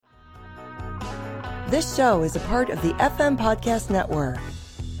This show is a part of the FM Podcast Network.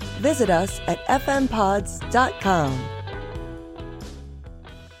 Visit us at fmpods.com.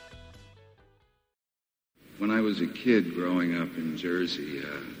 When I was a kid growing up in Jersey,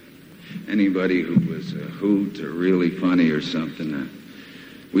 anybody who was a hoot or really funny or something,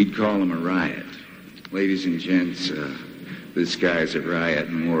 we'd call him a riot. Ladies and gents, this guy's a riot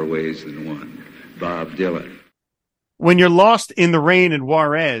in more ways than one. Bob Dylan. When you're lost in the rain in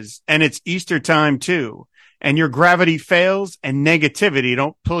Juarez, and it's Easter time too, and your gravity fails and negativity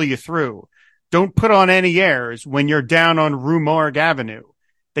don't pull you through, don't put on any airs when you're down on Rue Morgue Avenue.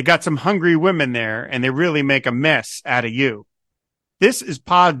 They got some hungry women there, and they really make a mess out of you. This is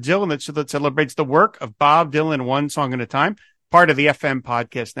Pod Dylan that celebrates the work of Bob Dylan one song at a time, part of the FM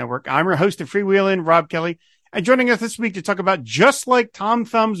Podcast Network. I'm your host of Freewheelin', Rob Kelly, and joining us this week to talk about Just Like Tom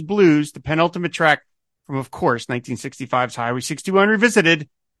Thumb's Blues, the penultimate track from, of course, 1965's Highway 61 Revisited,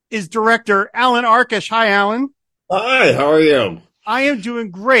 is director Alan Arkush. Hi, Alan. Hi, how are you? I am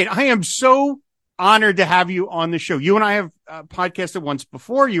doing great. I am so honored to have you on the show. You and I have podcasted once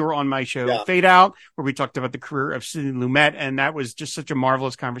before. You were on my show, Fade Out, where we talked about the career of Sidney Lumet, and that was just such a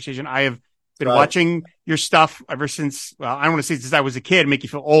marvelous conversation. I have been watching your stuff ever since, well, I don't want to say since I was a kid, make you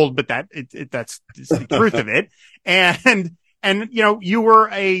feel old, but that's the truth of it. And, you know, you were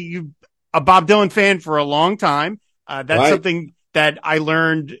a Bob Dylan fan for a long time. That's something that I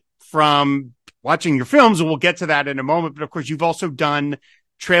learned from watching your films, and we'll get to that in a moment. But of course, you've also done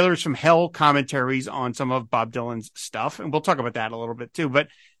Trailers from Hell commentaries on some of Bob Dylan's stuff, and we'll talk about that a little bit too. But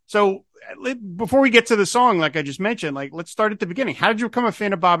so before we get to the song, like I just mentioned, let's start at the beginning. How did you become a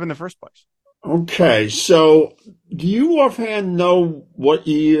fan of Bob in the first place? Okay, so do you offhand know what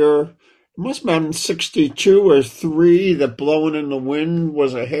year? It must have been 62 or 3 that Blowing in the Wind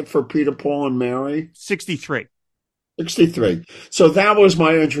was a hit for Peter, Paul, and Mary? 63. 63. So that was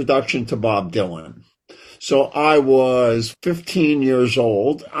my introduction to Bob Dylan. So I was 15 years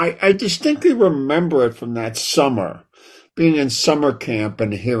old. I distinctly remember it from that summer, being in summer camp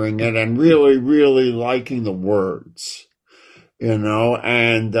and hearing it and really, really liking the words, you know,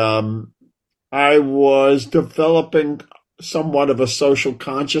 and I was developing somewhat of a social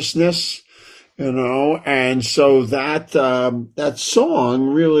consciousness, you know, and so that song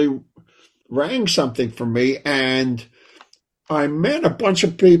really rang something for me. And I met a bunch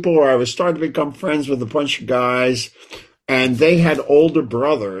of people, or I was starting to become friends with a bunch of guys, and they had older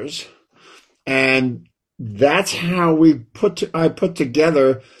brothers, and that's how I put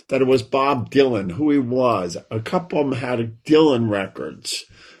together that it was Bob Dylan, who he was. A couple of them had Dylan records,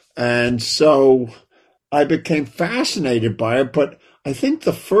 and so I became fascinated by it. But I think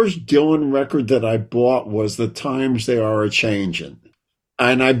the first Dylan record that I bought was The Times They Are A-Changin',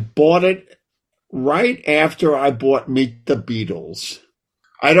 and I bought it right after I bought Meet the Beatles.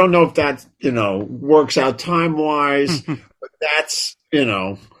 I don't know if that, works out time-wise, but that's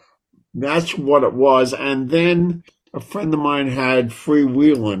what it was. And then a friend of mine had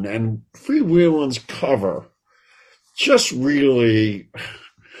Freewheelin', and Freewheelin's cover just really,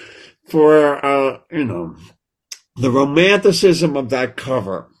 for, the romanticism of that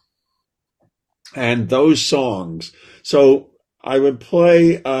cover and those songs. So I would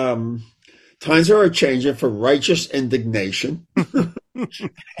play Times Are A-Changin' for Righteous Indignation,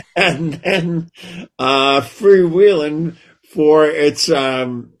 and then Freewheelin' for its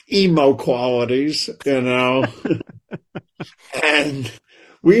emo qualities, and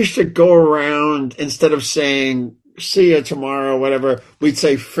we used to go around, instead of saying see you tomorrow, whatever, we'd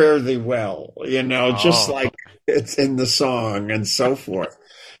say fare thee well, just like it's in the song and so forth.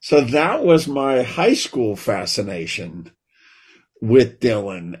 So that was my high school fascination with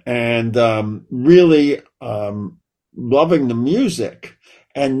Dylan, and really loving the music.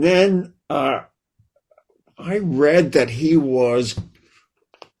 And then I read that he was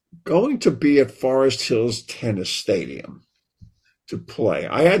going to be at Forest Hills Tennis Stadium to play.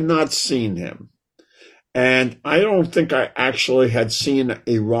 I had not seen him, and I don't think I actually had seen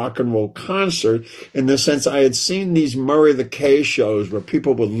a rock and roll concert, in the sense I had seen these Murray the K shows where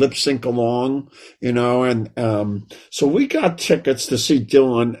people would lip sync along, and so we got tickets to see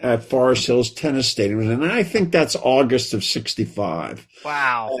Dylan at Forest Hills Tennis Stadium, and I think that's August of 65.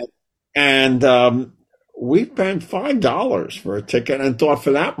 Wow. And we spent $5 for a ticket and thought,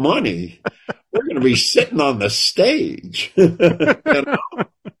 for that money, we're going to be sitting on the stage.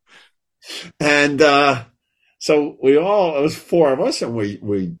 And so it was 4 of us, and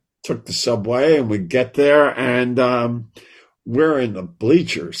we took the subway, and we get there, and we're in the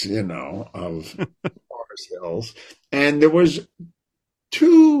bleachers, of Forest Hills. And there was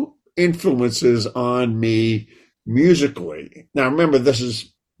 2 influences on me musically. Now, remember, this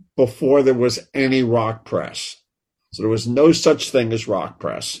is before there was any rock press. So there was no such thing as rock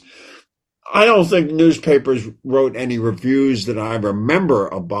press. I don't think newspapers wrote any reviews that I remember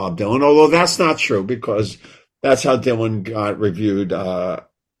of Bob Dylan, although that's not true because that's how Dylan got reviewed.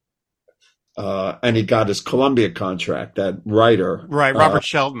 And he got his Columbia contract, that writer. Right. Robert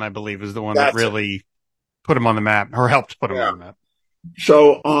Shelton, I believe, is the one that really put him on the map or helped put him on the map.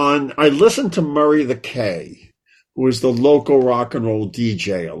 So I listened to Murray the K, who was the local rock and roll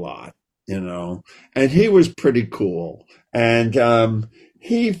DJ a lot, and he was pretty cool. And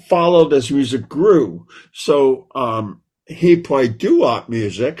he followed as music grew. So he played doo-wop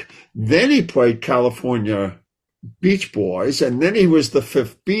music, then he played California Beach Boys, and then he was the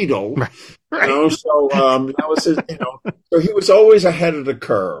fifth Beatle. Right. So that was his, so he was always ahead of the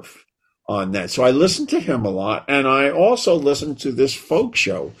curve on that. So I listened to him a lot, and I also listened to this folk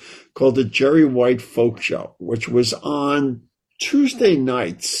show called the Jerry White Folk Show, which was on Tuesday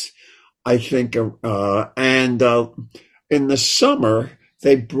nights, I think, and in the summer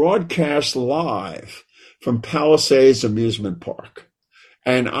they broadcast live from Palisades Amusement Park,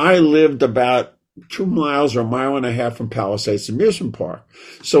 and I lived about 2 miles or a mile and a half from Palisades Amusement Park.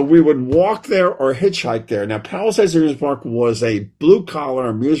 So we would walk there or hitchhike there. Now, Palisades Amusement Park was a blue-collar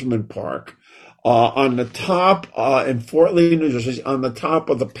amusement park on the top, in Fort Lee, New Jersey, on the top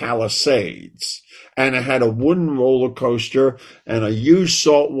of the Palisades. And it had a wooden roller coaster and a huge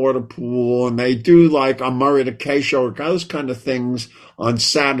saltwater pool. And they do like a Murray the K show, those kind of things on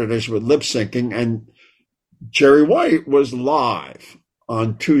Saturdays with lip syncing. And Jerry White was live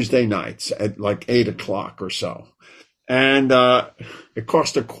on Tuesday nights at like 8 o'clock or so. And it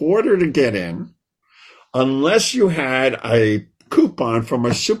cost $0.25 to get in unless you had a coupon from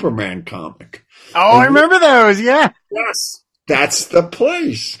a Superman comic. Oh, I remember those, yeah. Yes, that's the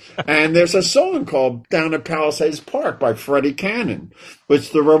place. And there's a song called Down at Palisades Park by Freddie Cannon,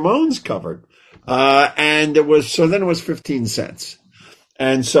 which the Ramones covered. And then it was 15 cents.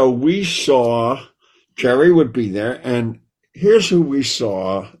 And so we saw Jerry would be there, and here's who we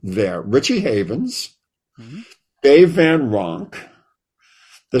saw there. Richie Havens, Dave Van Ronk,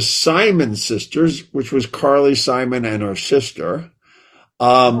 the Simon sisters, which was Carly Simon and her sister,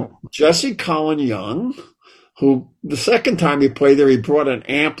 Jesse Colin Young, who the second time he played there, he brought an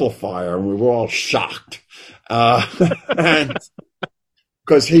amplifier, and we were all shocked. And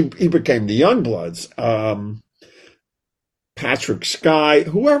because he became the Youngbloods. Patrick Sky,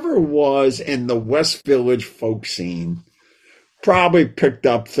 whoever was in the West Village folk scene, probably picked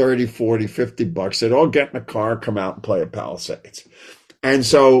up 30, 40, 50 bucks. They'd all get in a car, come out and play at Palisades. And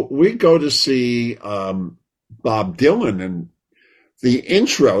so we go to see Bob Dylan, and the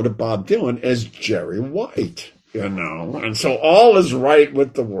intro to Bob Dylan is Jerry White, and so all is right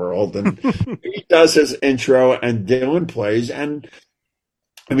with the world. And he does his intro and Dylan plays. And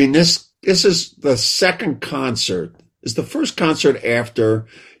I mean, this is the second concert. It's the first concert after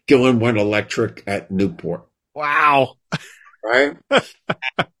Dylan went electric at Newport. Wow. Right?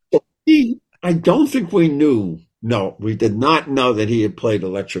 So I don't think we knew. No, we did not know that he had played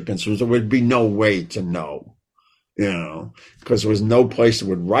electric instruments. There would be no way to know, because there was no place that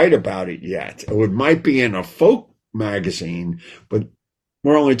would write about it yet. It might be in a folk magazine, but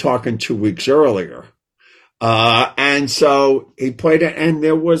we're only talking 2 weeks earlier. And so he played it, and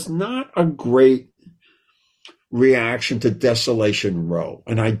there was not a great reaction to Desolation Row,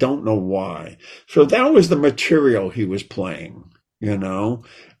 and I don't know why. So that was the material he was playing, and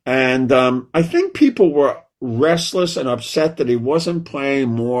I think people were restless and upset that he wasn't playing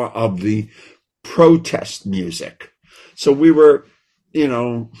more of the protest music. So we were,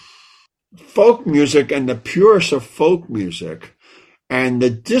 folk music and the purest of folk music, and the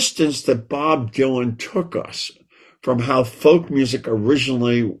distance that Bob Dylan took us from how folk music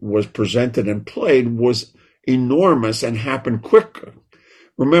originally was presented and played was enormous and happened quicker.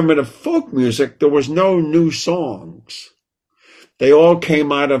 Remember, the folk music, there was no new songs. They all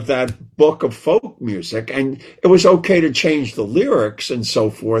came out of that book of folk music, and it was okay to change the lyrics and so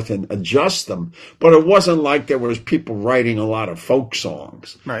forth and adjust them, but it wasn't like there was people writing a lot of folk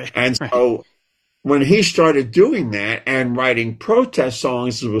songs. Right. And so when he started doing that and writing protest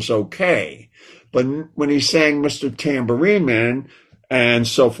songs, it was okay. But when he sang Mr. Tambourine Man and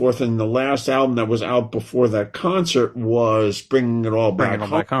so forth, and the last album that was out before that concert was Bringing It All Back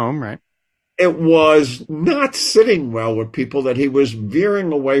Home, right? It was not sitting well with people, that he was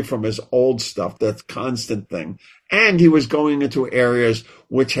veering away from his old stuff, that constant thing. And he was going into areas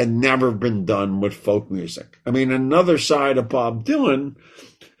which had never been done with folk music. I mean, another side of Bob Dylan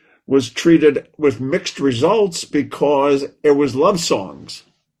was treated with mixed results because it was love songs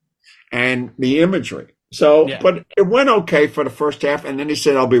and the imagery. So, Yeah. but it went okay for the first half, and then he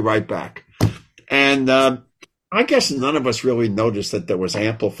said, "I'll be right back." And I guess none of us really noticed that there was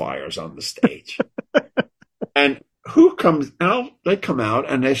amplifiers on the stage. And who comes out? They come out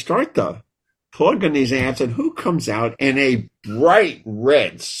and they start to plug in these amps, and who comes out in a bright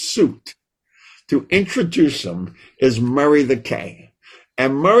red suit to introduce them is Murray the K.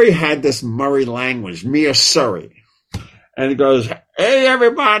 And Murray had this Murray language, Mia Surrey. And he goes, "Hey,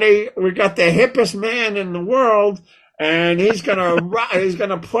 everybody, we got the hippest man in the world, and he's gonna rock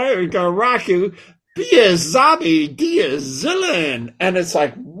you. Dia Zabi, Dia Zillin." And it's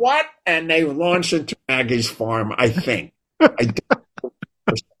like, what? And they launched into Maggie's Farm, I think.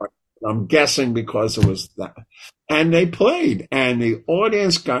 I'm guessing because it was that. And they played, and the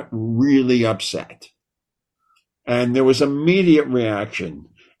audience got really upset. And there was immediate reaction,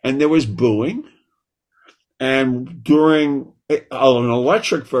 and there was booing. And during an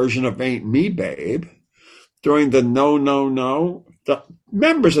electric version of Ain't Me, Babe, during the no, no, no, the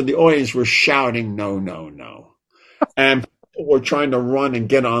members of the audience were shouting no, no, no. And people were trying to run and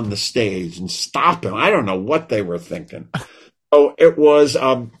get on the stage and stop him. I don't know what they were thinking. So it was,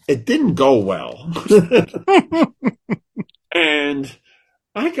 it didn't go well. And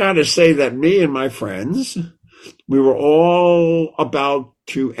I got to say that me and my friends, we were all about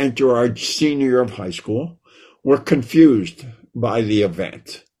to enter our senior year of high school. We're confused by the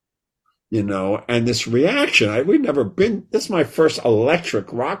event, and this reaction. We'd never been. This is my first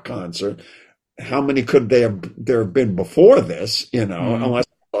electric rock concert. How many could there have been before this? Unless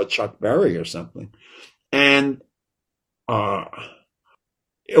I saw Chuck Berry or something. And the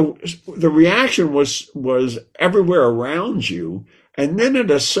reaction was everywhere around you. And then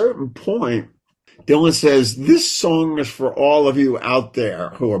at a certain point, Dylan says, "This song is for all of you out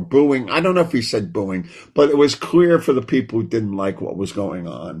there who are booing." I don't know if he said booing, but it was clear for the people who didn't like what was going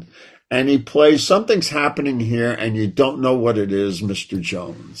on. And he plays, "Something's happening here, and you don't know what it is, Mr.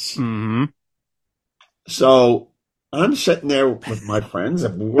 Jones." Mm-hmm. So I'm sitting there with my friends,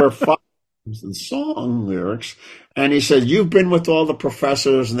 and we're following the song lyrics. And he said, "You've been with all the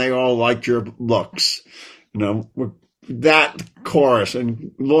professors, and they all liked your looks." That chorus,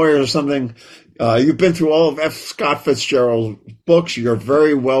 and lawyers or something. "You've been through all of F. Scott Fitzgerald's books. You're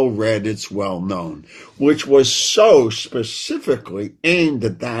very well read. It's well known," which was so specifically aimed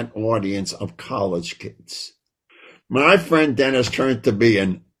at that audience of college kids. My friend Dennis turned to me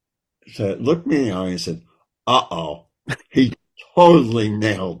and said, looked me in the eye and said, "Uh-oh, he totally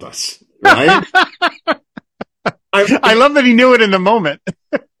nailed us." Right? I love that he knew it in the moment.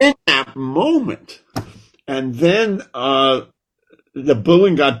 In that moment. And then the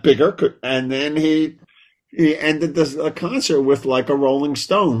booing got bigger, and then he ended the concert with like a Rolling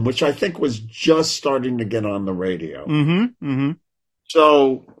Stone, which I think was just starting to get on the radio. Mm-hmm, mm-hmm.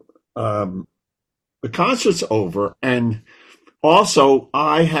 So the concert's over, and also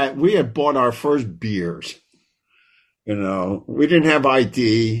we had bought our first beers. We didn't have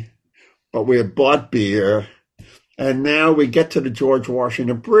ID, but we had bought beer. And now we get to the George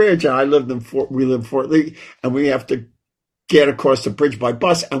Washington Bridge, and we live in Fort Lee, and we have to get across the bridge by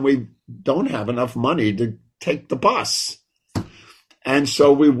bus, and we don't have enough money to take the bus. And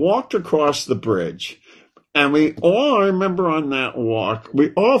so we walked across the bridge, and I remember on that walk,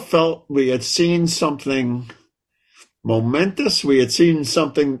 we all felt we had seen something momentous. We had seen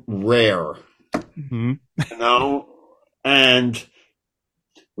something rare, Mm-hmm. And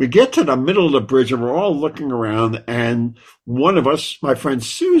we get to the middle of the bridge, and we're all looking around, and one of us, my friend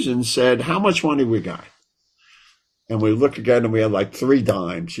Susan, said, "How much money we got?" And we look again, and we had like 3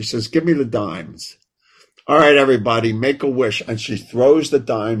 dimes. She says, "Give me the dimes." "All right, everybody, make a wish." And she throws the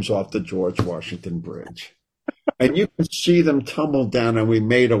dimes off the George Washington Bridge. And you could see them tumble down, and we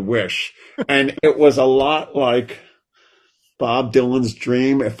made a wish. And it was a lot like Bob Dylan's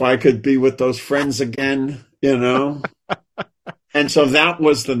dream, "If I could be with those friends again," And so that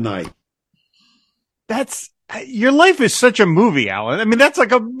was the night. Your life is such a movie, Alan. I mean, that's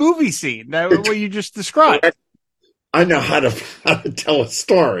like a movie scene, what you just described. I know how to tell a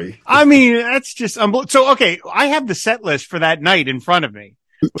story. I mean, that's just unbelievable. So, okay, I have the set list for that night in front of me.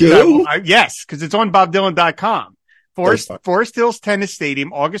 Do? Yes, because it's on BobDylan.com. Forest Hills Tennis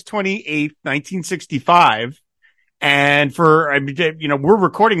Stadium, August 28th, 1965. And we're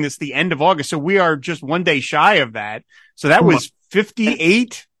recording this the end of August, so we are just one day shy of that. So that was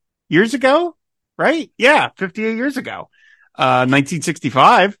 58 years ago, right? Yeah, 58 years ago,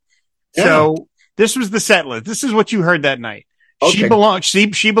 1965. Yeah. So this was the set list. This is what you heard that night. Okay.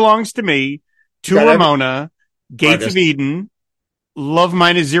 She Belongs to Me, To Ramona, Gates of Eden, Love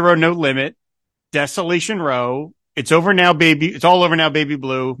Minus Zero, No Limit, Desolation Row, It's Over Now, Baby. It's All Over Now, Baby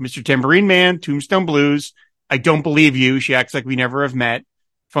Blue. Mr. Tambourine Man, Tombstone Blues. I Don't Believe You. She Acts Like We Never Have Met.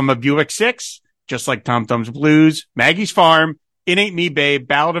 From a Buick 6, Just Like Tom Thumb's Blues. Maggie's Farm. It Ain't Me, Babe.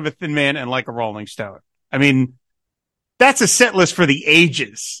 Ballad of a Thin Man, and Like a Rolling Stone. I mean, that's a set list for the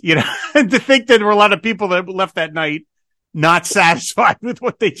ages, you know, and to think that there were a lot of people that left that night not satisfied with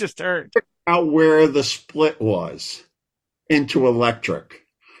what they just heard. Out where the split was into electric.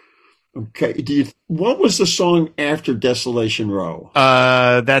 Okay. What was the song after Desolation Row?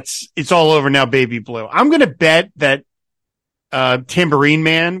 It's All Over Now, Baby Blue. I'm going to bet that, Tambourine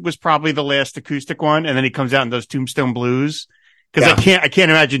Man was probably the last acoustic one. And then he comes out and does Tombstone Blues. Cause I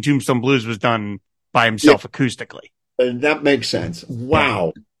can't imagine Tombstone Blues was done by himself acoustically. That makes sense.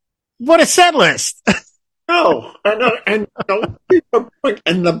 Wow. What a set list. Oh, and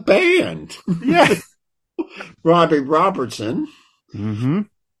the band. Yeah. Robbie Robertson. Mm-hmm.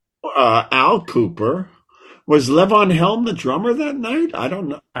 Al Cooper. Was Levon Helm the drummer that night? I don't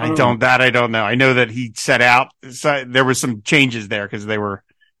know. I don't know. I know that he set out. So there was some changes there because they were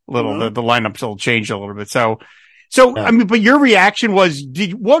little, the lineup still changed a little bit. So, I mean, but your reaction was,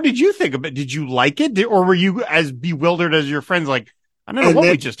 what did you think of it? Did you like it? Or were you as bewildered as your friends? Like, I don't know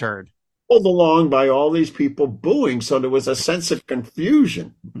what we just heard. Pulled along by all these people booing. So there was a sense of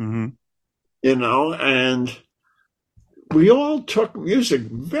confusion, you know, and we all took music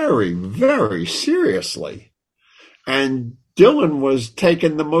very, very seriously. And Dylan was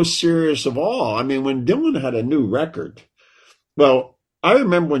taken the most serious of all. I mean, when Dylan had a new record, well, I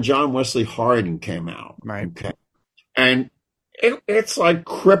remember when John Wesley Harding came out. Right. Okay. And it's like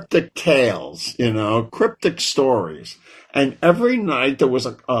cryptic tales, you know, cryptic stories. And every night there was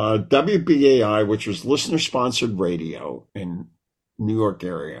a WBAI, which was listener-sponsored radio in New York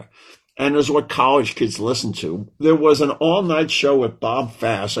area. And is what college kids listen to. There was an all-night show with Bob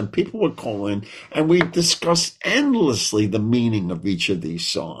Fass, and people would call in, and we discussed endlessly the meaning of each of these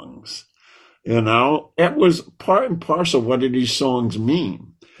songs. You know, it was part and parcel. What did these songs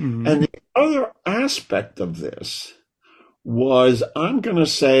mean? Mm-hmm. And the other aspect of this was, I'm going to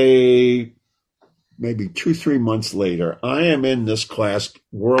say maybe 2-3 months later, I am in this class,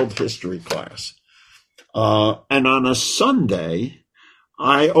 world history class. And on a Sunday,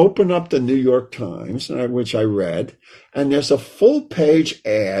 I open up the New York Times, which I read, and there's a full page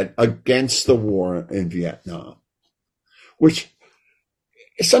ad against the war in Vietnam, which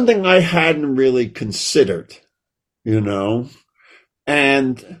is something I hadn't really considered, you know.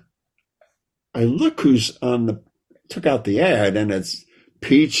 And I look who's took out the ad, and it's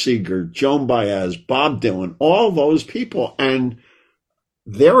Pete Seeger, Joan Baez, Bob Dylan, all those people, and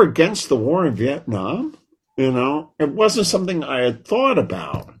they're against the war in Vietnam. You know, it wasn't something I had thought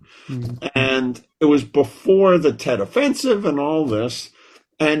about. Mm-hmm. And it was before the Tet Offensive and all this.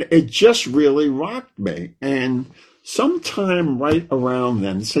 And it just really rocked me. And sometime right around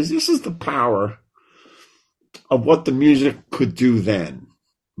then, it says, this is the power of what the music could do then.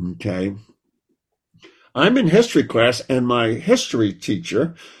 Okay. I'm in history class, and my history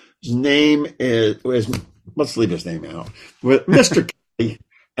teacher, his name is let's leave his name out, Mr. Kelly,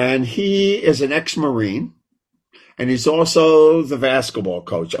 and he is an ex-Marine. And he's also the basketball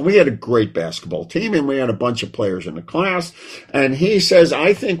coach. And we had a great basketball team, and we had a bunch of players in the class. And he says,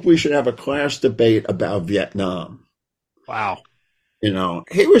 I think we should have a class debate about Vietnam. Wow. You know,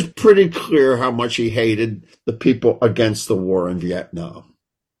 he was pretty clear how much he hated the people against the war in Vietnam.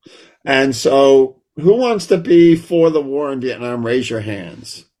 And so, who wants to be for the war in Vietnam? Raise your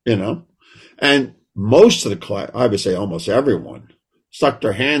hands, you know. And most of the class, I would say almost everyone, stuck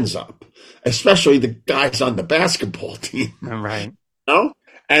their hands up, especially the guys on the basketball team. Right. You know?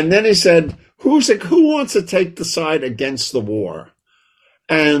 And then he said, who wants to take the side against the war?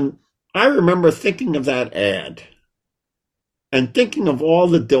 And I remember thinking of that ad and thinking of all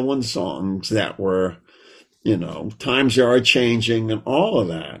the Dylan songs that were, you know, Times Are Changing and all of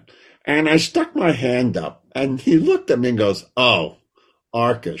that. And I stuck my hand up, and he looked at me and goes, oh,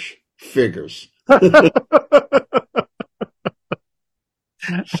 Arkish, figures. How did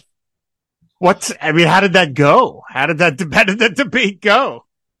that go? How did that debate go?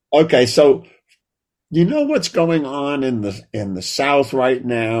 Okay, so you know what's going on in the South right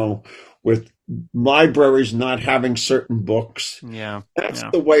now with libraries not having certain books? Yeah. That's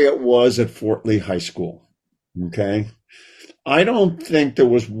the way it was at Fort Lee High School. Okay? I don't think there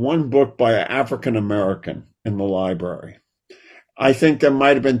was one book by an African American in the library. I think there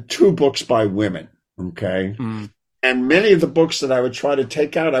might have been 2 books by women. Okay? Mm. And many of the books that I would try to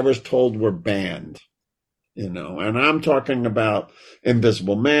take out, I was told were banned, you know, and I'm talking about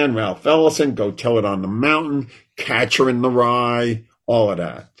Invisible Man, Ralph Ellison, Go Tell It on the Mountain, Catcher in the Rye, all of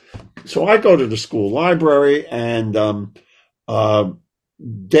that. So I go to the school library, and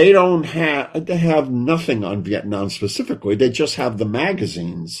they have nothing on Vietnam specifically. They just have the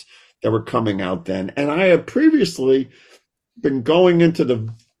magazines that were coming out then. And I had previously been going into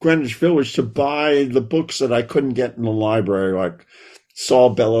the Greenwich Village to buy the books that I couldn't get in the library, like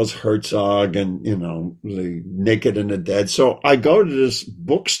Saul Bellows Herzog and, The Naked and the Dead. So I go to this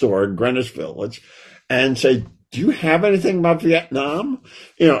bookstore in Greenwich Village and say, do you have anything about Vietnam?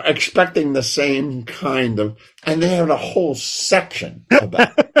 Expecting the same kind of, and they had a whole section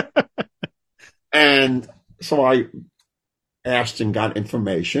about it. And so I asked and got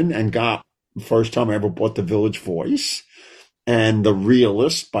information, and got the first time I ever bought the Village Voice and The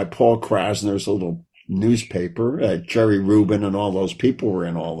Realist by Paul Krasner's little newspaper that Jerry Rubin and all those people were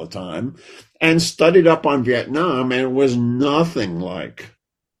in all the time, and studied up on Vietnam, and it was nothing like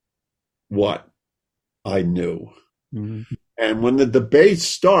what I knew. Mm-hmm. And when the debate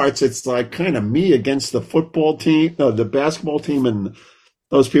starts, it's like kind of me against the football team, the basketball team, and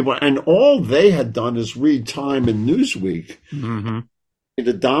those people. And all they had done is read Time and Newsweek, mm-hmm.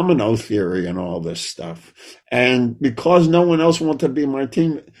 the domino theory and all this stuff. And because no one else wanted to be my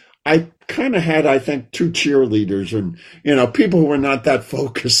team, I kind of had, I think, two cheerleaders and, people who were not that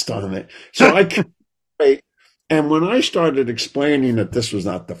focused on it. So I can't wait. And when I started explaining that this was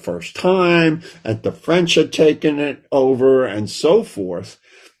not the first time, that the French had taken it over and so forth,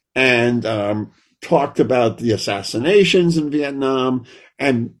 and talked about the assassinations in Vietnam,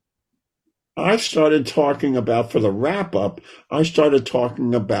 and I started talking about, for the wrap-up, I started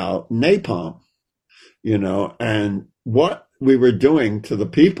talking about napalm, and what we were doing to the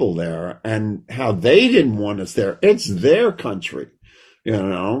people there and how they didn't want us there. It's their country,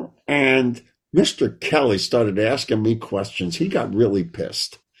 and Mr. Kelly started asking me questions. He got really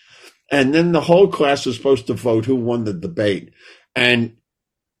pissed. And then the whole class was supposed to vote who won the debate. And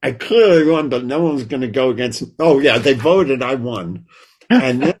I clearly won, but no one was going to go against me. Oh, yeah, they voted. I won.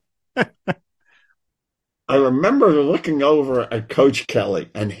 And then I remember looking over at Coach Kelly,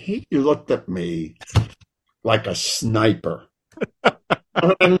 and he looked at me like a sniper.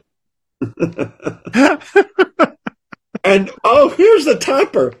 And, here's the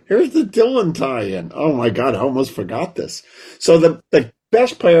topper. Here's the Dylan tie-in. Oh, my God, I almost forgot this. So the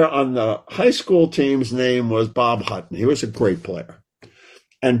best player on the high school team's name was Bob Hutton. He was a great player.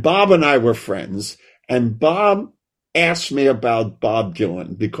 And Bob and I were friends. And Bob asked me about Bob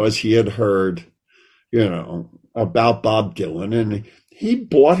Dylan because he had heard, about Bob Dylan. And he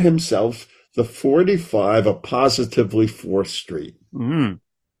bought himself the 45 of Positively 4th Street. Mm.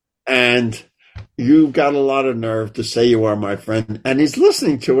 And you got a lot of nerve to say you are my friend. And he's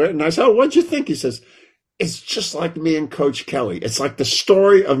listening to it. And I said, what'd you think? He says, it's just like me and Coach Kelly. It's like the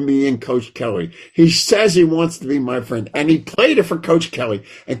story of me and Coach Kelly. He says he wants to be my friend. And he played it for Coach Kelly.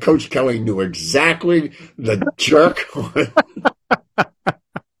 And Coach Kelly knew exactly the jerk.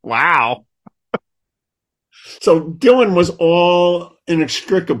 Wow. So Dylan was all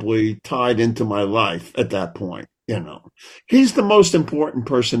inextricably tied into my life at that point. He's the most important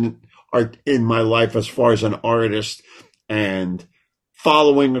person in my life as far as an artist and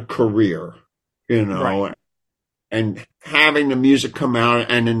following a career, right. And having the music come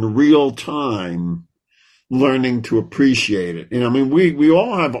out and in real time learning to appreciate it. We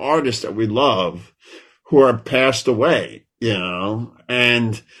all have artists that we love who are passed away,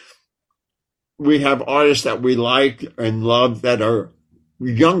 and we have artists that we like and love that are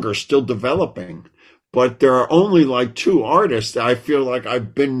younger, still developing. But there are only like two artists that I feel like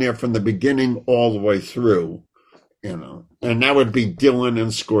I've been there from the beginning all the way through, and that would be Dylan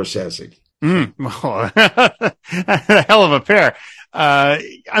and Scorsese. A hell of a pair.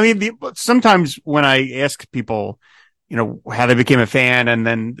 Sometimes when I ask people, how they became a fan, and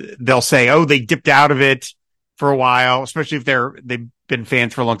then they'll say, they dipped out of it for a while, especially if they've been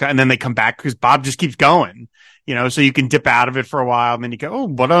fans for a long time, and then they come back because Bob just keeps going. So you can dip out of it for a while and then you go,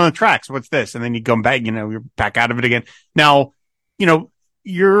 what are the tracks? What's this? And then you go back, you're back out of it again. Now,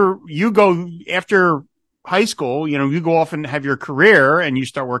 you go after high school, you go off and have your career and you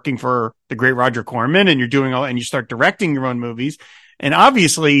start working for the great Roger Corman and you're doing and you start directing your own movies. And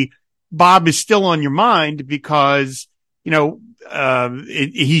obviously Bob is still on your mind because,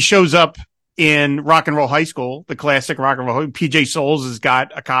 he shows up in Rock and Roll High School, the classic Rock and Roll. PJ Soles has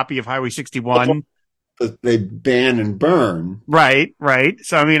got a copy of Highway 61. They ban and burn. Right.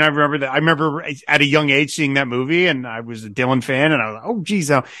 So, I remember that. I remember at a young age seeing that movie and I was a Dylan fan and I was like, oh,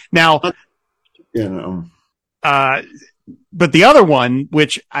 geez. Now, but the other one,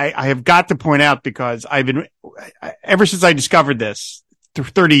 which I have got to point out because ever since I discovered this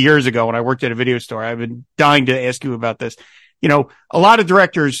 30 years ago when I worked at a video store, I've been dying to ask you about this. a lot of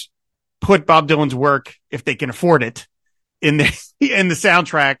directors put Bob Dylan's work, if they can afford it, in the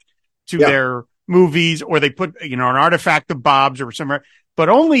soundtrack to their movies, or they put, an artifact of Bob's or somewhere. But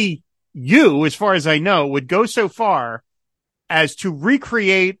only you, as far as I know, would go so far as to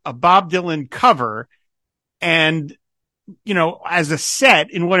recreate a Bob Dylan cover and, as a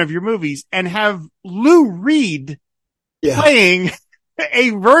set in one of your movies, and have Lou Reed playing a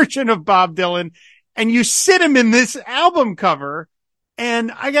version of Bob Dylan, and you sit him in this album cover.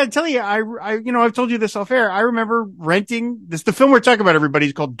 And I got to tell you, I've told you this off air. I remember renting this. The film we're talking about, everybody,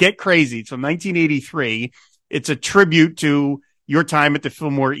 is called Get Crazy. It's from 1983. It's a tribute to your time at the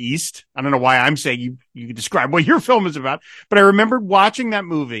Fillmore East. I don't know why I'm saying you can describe what your film is about, but I remember watching that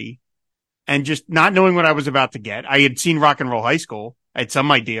movie and just not knowing what I was about to get. I had seen Rock and Roll High School. I had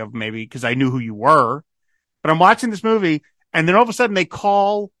some idea of, maybe because I knew who you were, but I'm watching this movie, and then all of a sudden they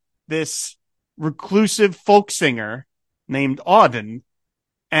call this reclusive folk singer named Auden,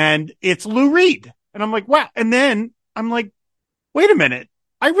 and it's Lou Reed. And I'm like, wow. And then I'm like, wait a minute.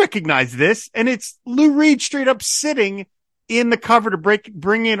 I recognize this. And it's Lou Reed straight up sitting in the cover to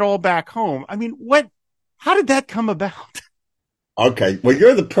bring it all back home. I mean, how did that come about? Okay. Well,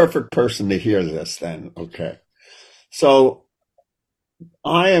 you're the perfect person to hear this then. Okay. So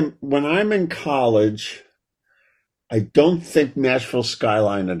when I'm in college, I don't think Nashville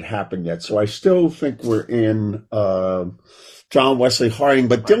Skyline had happened yet. So I still think we're in, John Wesley Harding,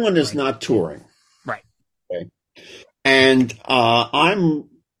 but Dylan is not touring. Right. Okay. And I'm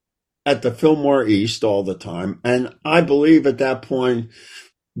at the Fillmore East all the time. And I believe at that point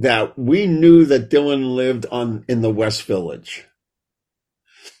that we knew that Dylan lived in the West Village.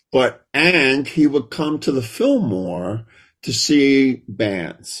 And he would come to the Fillmore to see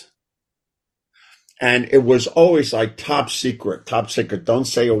bands. And it was always like top secret. Don't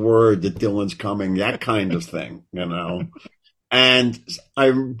say a word that Dylan's coming, that kind of thing, And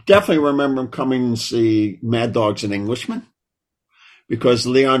I definitely remember him coming to see Mad Dogs and Englishmen, because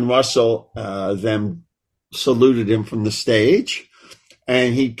Leon Russell then saluted him from the stage.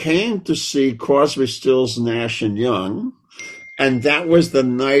 And he came to see Crosby, Stills, Nash and Young. And that was the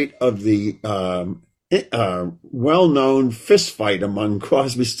night of the well-known fist fight among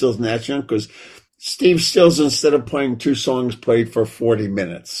Crosby, Stills, Nash and Young, because Steve Stills, instead of playing 2 songs, played for 40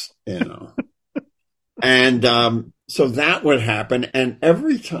 minutes, And so that would happen. And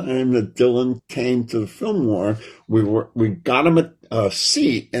every time that Dylan came to the Fillmore, we got him a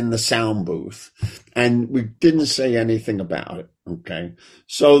seat in the sound booth, and we didn't say anything about it. Okay.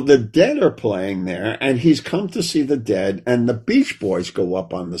 So the Dead are playing there, and he's come to see the Dead, and the Beach Boys go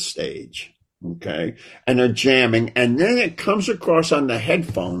up on the stage. Okay. And they're jamming. And then it comes across on the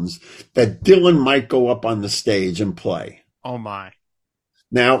headphones that Dylan might go up on the stage and play. Oh my.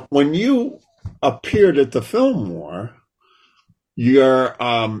 Now, when you appeared at the Fillmore, as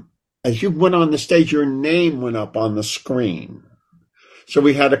you went on the stage, your name went up on the screen. So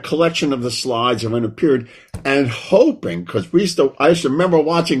we had a collection of the slides of when it appeared, and hoping, because I used to remember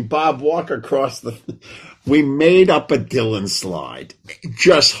watching Bob walk across we made up a Dylan slide,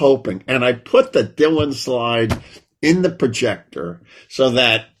 just hoping. And I put the Dylan slide in the projector so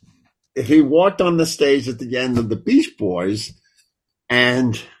that if he walked on the stage at the end of the Beach Boys,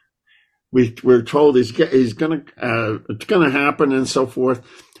 and we're told it's going to happen and so forth.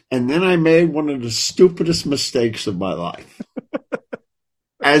 And then I made one of the stupidest mistakes of my life.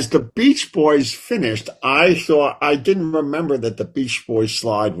 As the Beach Boys finished, I thought, I didn't remember that the Beach Boys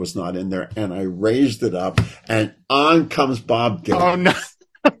slide was not in there, and I raised it up, and on comes Bob Dylan. Oh, no.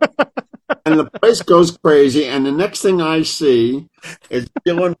 And the place goes crazy, and the next thing I see is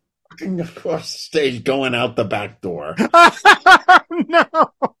Dylan walking across the stage, going out the back door. No.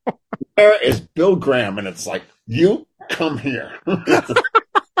 There is Bill Graham, and it's like, you come here.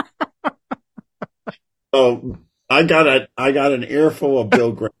 So I got an earful of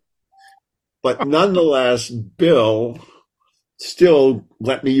Bill Graham, but nonetheless, Bill still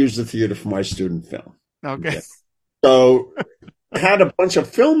let me use the theater for my student film. Okay. So I had a bunch of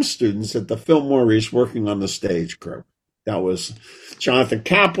film students at the Fillmore East working on the stage crew. That was Jonathan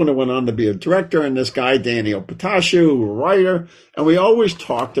Kaplan, who went on to be a director, and this guy, Danny Opatashu, a writer. And we always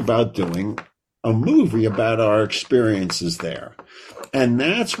talked about doing a movie about our experiences there. And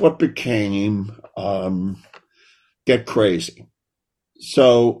that's what became Get Crazy.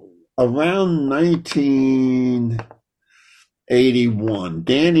 So around 1981,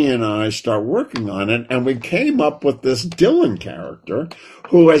 Danny and I start working on it, and we came up with this Dylan character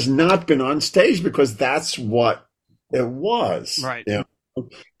who has not been on stage because that's what it was. Right.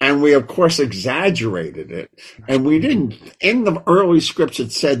 And we, of course, exaggerated it. And we didn't, in the early scripts,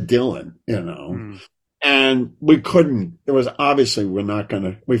 it said Dylan, And we couldn't, it was obviously we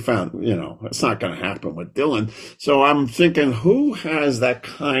found, it's not going to happen with Dylan. So I'm thinking, who has that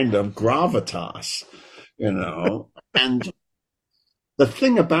kind of gravitas, And the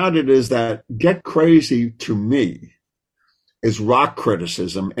thing about it is that Get Crazy to me is rock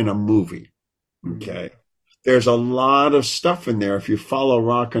criticism in a movie. Okay. There's a lot of stuff in there, if you follow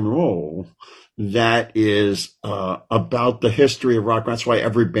rock and roll, that is about the history of rock. That's why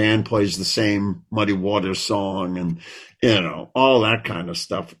every band plays the same Muddy Waters song and, all that kind of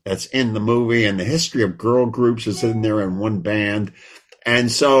stuff that's in the movie. And the history of girl groups is in there in one band.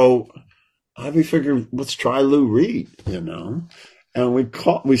 And so I figured, let's try Lou Reed, and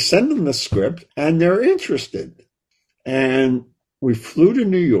we send them the script and they're interested. And we flew to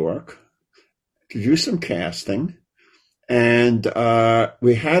New York to do some casting. And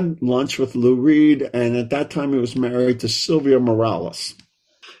we had lunch with Lou Reed, and at that time he was married to Sylvia Morales.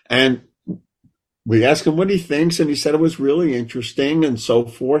 And we asked him what he thinks, and he said it was really interesting and so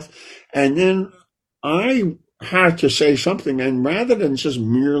forth. And then I had to say something, and rather than just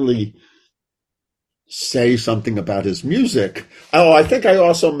merely say something about his music, I think I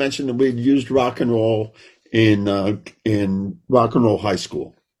also mentioned that we'd used rock and roll in rock and roll high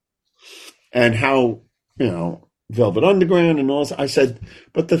school, and how, Velvet Underground and all. I said,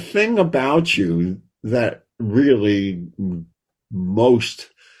 but the thing about you that really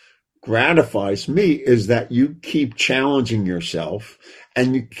most gratifies me is that you keep challenging yourself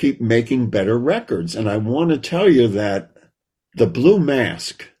and you keep making better records. And I want to tell you that the Blue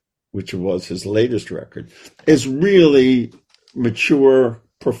Mask, which was his latest record, is really mature,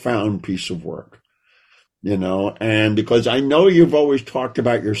 profound piece of work, and because I know you've always talked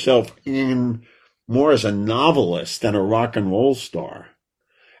about yourself in more as a novelist than a rock and roll star.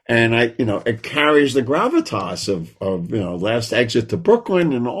 And it carries the gravitas of Last Exit to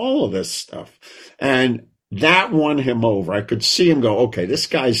Brooklyn and all of this stuff. And that won him over. I could see him go, okay, this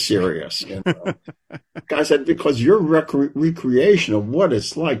guy's serious. Guy said, because your recreation of what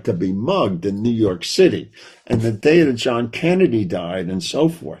it's like to be mugged in New York City and the day that John Kennedy died and so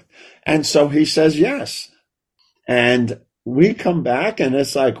forth. And so he says, yes. And we come back and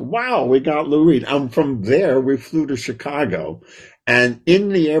it's like, wow, we got Lou Reed. And from there, we flew to Chicago. And in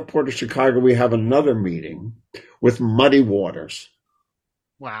the airport of Chicago, we have another meeting with Muddy Waters.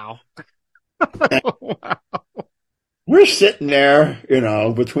 Wow. Wow. We're sitting there,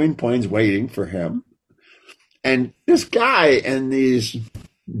 between planes waiting for him. And this guy in these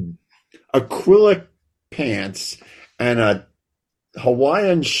acrylic pants and a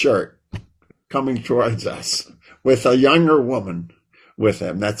Hawaiian shirt coming towards us, with a younger woman with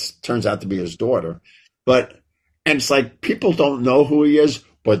him. That turns out to be his daughter. And it's like, people don't know who he is,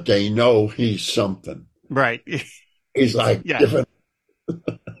 but they know he's something. Right. He's like, different.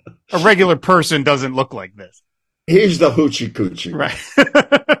 A regular person doesn't look like this. He's the hoochie coochie. Right.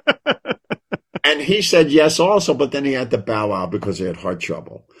 And he said yes also, but then he had to bow out because he had heart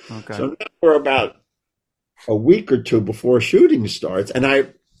trouble. Okay. So now we're about a week or two before shooting starts.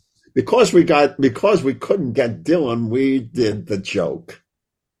 And because we couldn't get Dylan, we did the joke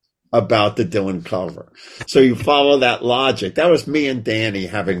about the Dylan cover. So you follow that logic. That was me and Danny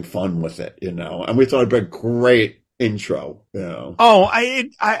having fun with it, and we thought it'd be a great intro, Oh, I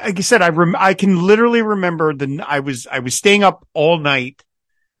like I said, I can literally remember I was staying up all night.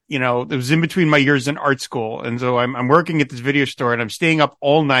 It was in between my years in art school, and so I'm working at this video store, and I'm staying up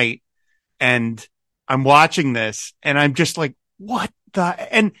all night, and I'm watching this, and I'm just like, what the?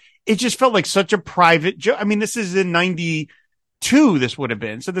 And it just felt like such a private joke. I mean, this is in 92, this would have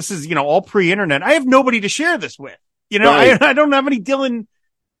been. So this is, all pre-internet. I have nobody to share this with. Right. I don't have any Dylan.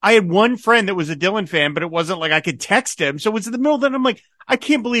 I had one friend that was a Dylan fan, but it wasn't like I could text him. So it's in the middle of that. I'm like, I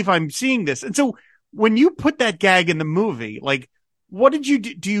can't believe I'm seeing this. And so when you put that gag in the movie, like, what did you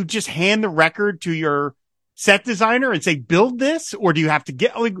do? Do you just hand the record to your set designer and say, build this? Or do you have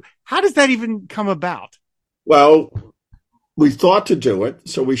to how does that even come about? Well, we thought to do it,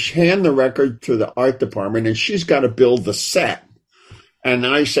 so we hand the record to the art department, and she's got to build the set. And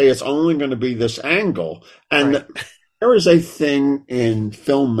I say it's only going to be this angle. And right. There is a thing in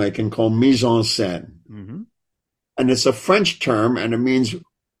filmmaking called mise en scène. Mm-hmm. And it's a French term, and it means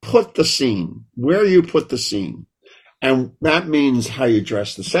put the scene, where you put the scene. And that means how you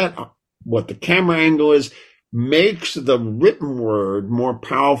dress the set, what the camera angle is, makes the written word more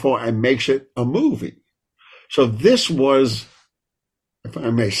powerful and makes it a movie. So this was, if I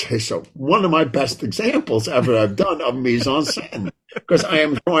may say so, one of my best examples ever I've done of mise en scène, because I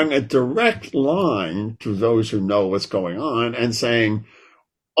am drawing a direct line to those who know what's going on and saying,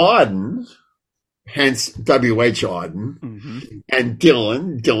 Auden, hence W.H. Auden, mm-hmm. and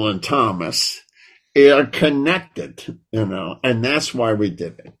Dylan Thomas, are connected, and that's why we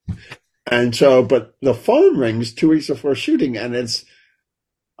did it. And so, but the phone rings 2 weeks before shooting, and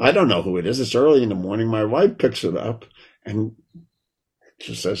I don't know who it is. It's early in the morning. My wife picks it up and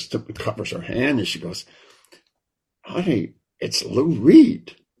she says, covers her hand, and she goes, "Honey, it's Lou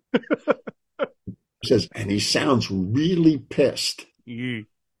Reed." She says, and he sounds really pissed. Mm.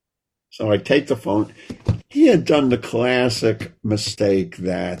 So I take the phone. He had done the classic mistake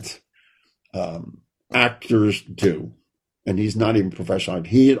that actors do, and he's not even professional.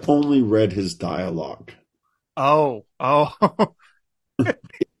 He had only read his dialogue. Oh.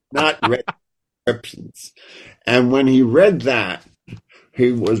 Not read descriptions. And when he read that,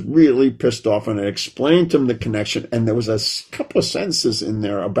 he was really pissed off, and I explained to him the connection. And there was a couple of sentences in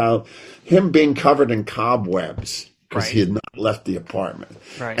there about him being covered in cobwebs because he had not left the apartment.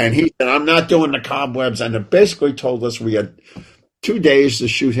 Right. And he said, "I'm not doing the cobwebs." And it basically told us we had 2 days to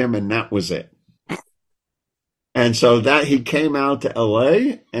shoot him, and that was it. And so that he came out to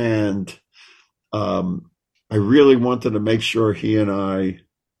LA, and I really wanted to make sure he and I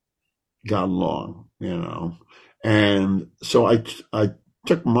got along, And so I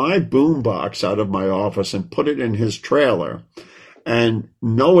took my boombox out of my office and put it in his trailer. And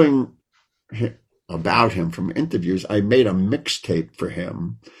knowing about him from interviews, I made a mixtape for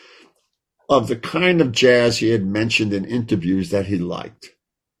him of the kind of jazz he had mentioned in interviews that he liked.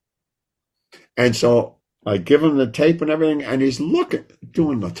 And so I give him the tape and everything, and he's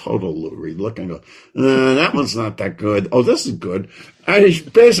doing the total Lou Reed, that one's not that good. Oh, this is good. And he's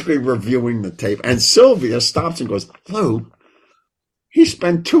basically reviewing the tape. And Sylvia stops and goes, "Lou, he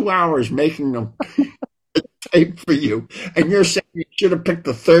spent 2 hours making a tape for you, and you're saying you should have picked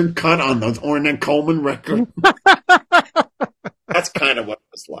the third cut on the Ornette Coleman record?" That's kind of what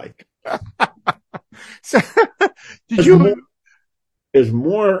it was like. So, there's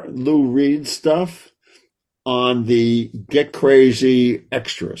more Lou Reed stuff on the Get Crazy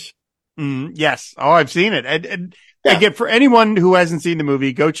extras. Yes. Oh, I've seen it. And again, for anyone who hasn't seen the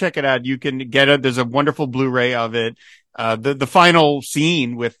movie, go check it out. You can get it. There's a wonderful Blu-ray of it. The final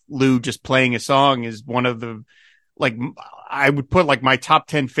scene with Lou just playing a song is one of the, I would put my top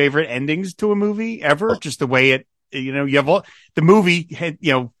 10 favorite endings to a movie ever. Just the way it, you have the movie,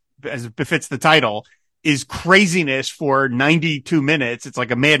 as it befits the title, is craziness for 92 minutes. It's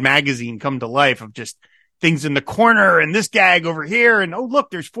like a Mad Magazine come to life of just things in the corner and this gag over here. And, oh,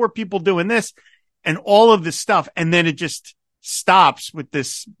 look, there's 4 people doing this and all of this stuff. And then it just stops with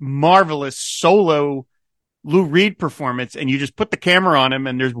this marvelous solo Lou Reed performance. And you just put the camera on him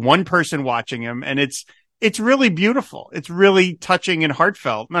and there's one person watching him. And it's really beautiful. It's really touching and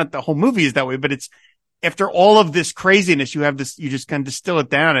heartfelt. Not the whole movie is that way, but it's after all of this craziness, you have this, you just kind of distill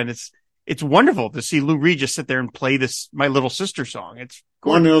it down. And it's wonderful to see Lou Reed just sit there and play this My Little Sister song. It's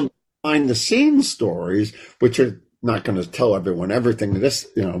gorgeous. Behind the scenes stories, which are not going to tell everyone everything. This,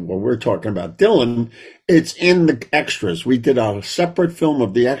 when we're talking about Dylan, it's in the extras. We did a separate film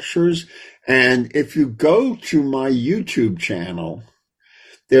of the extras. And if you go to my YouTube channel,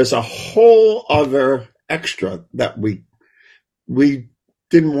 there's a whole other extra that we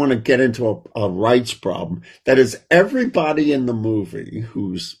didn't want to get into a rights problem. That is everybody in the movie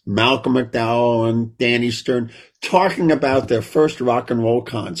who's Malcolm McDowell and Danny Stern talking about their first rock and roll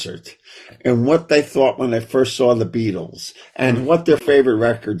concert and what they thought when they first saw the Beatles and what their favorite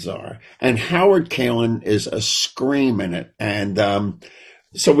records are. And Howard Kaylan is a scream in it. And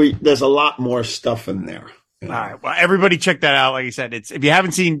so there's a lot more stuff in there. All right. Well, everybody check that out. Like I said, if you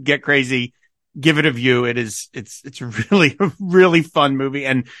haven't seen Get Crazy, give it a view. It's really a really fun movie.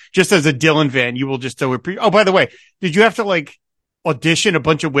 And just as a Dylan fan, you will just so appreciate. Oh, by the way, did you have to audition a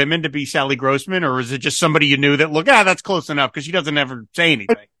bunch of women to be Sally Grossman, or is it just somebody you knew that that's close enough because she doesn't ever say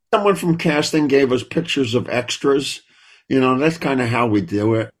anything? Someone from casting gave us pictures of extras. That's kind of how we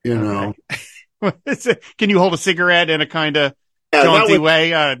do it, Okay. Can you hold a cigarette in a kind of jaunty way?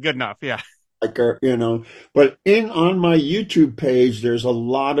 Good enough. Yeah. But on my YouTube page, there's a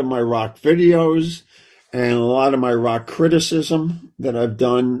lot of my rock videos and a lot of my rock criticism that I've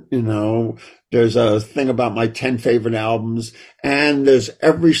done. There's a thing about my 10 favorite albums, and there's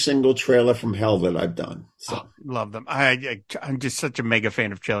every single trailer from Hell that I've done. So love them. I'm just such a mega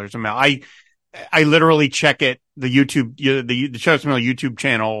fan of Trailers from Hell. I literally check it, the YouTube, the Trailers from Hell YouTube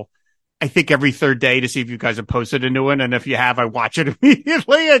channel, I think every third day to see if you guys have posted a new one. And if you have, I watch it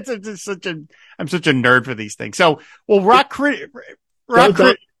immediately. I'm such a nerd for these things. So, well,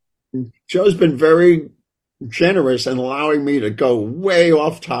 Joe's been very generous in allowing me to go way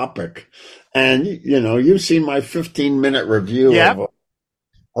off topic. And, you've seen my 15-minute review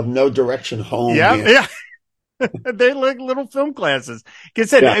of No Direction Home. Yeah. They're like little film classes. Like I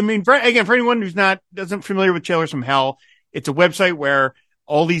said, I mean, for anyone who's doesn't familiar with Trailers from Hell, it's a website where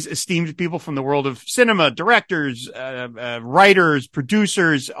all these esteemed people from the world of cinema, directors, writers,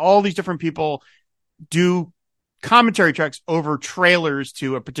 producers, all these different people do commentary tracks over trailers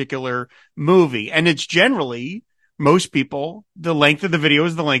to a particular movie. And it's generally, most people, the length of the video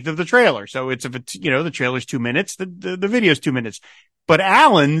is the length of the trailer. So it's, if it's, the trailer's 2 minutes, the video's 2 minutes. But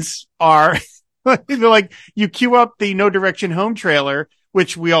Alan's are, they're like, you queue up the No Direction Home trailer,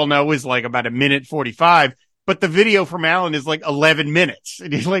 which we all know is like about 1:45. But the video from Alan is like 11 minutes.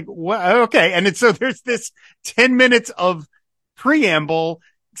 And he's like, what? Okay. And so there's this 10 minutes of preamble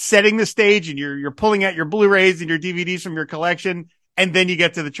setting the stage, and you're pulling out your Blu-rays and your DVDs from your collection. And then you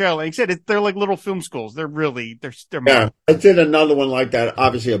get to the trailer. Like I said, they're like little film schools. They're really, they're yeah. I did another one like that.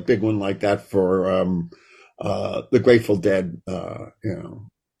 Obviously a big one like that for, the Grateful Dead,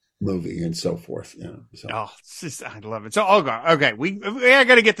 movie and so forth. So. Oh, it's just, I love it. So, okay. I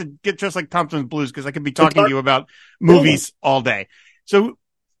got to get Just Like Thompson's Blues, because I could be talking to you about movies all day. So,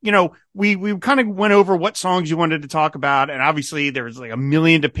 we kind of went over what songs you wanted to talk about, and obviously there was like a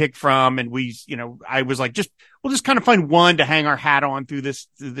million to pick from, and I was like, we'll just kind of find one to hang our hat on through this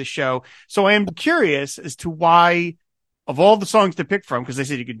show. So I am curious as to why, of all the songs to pick from, because they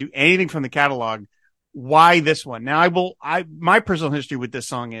said you could do anything from the catalog, why this one? Now my personal history with this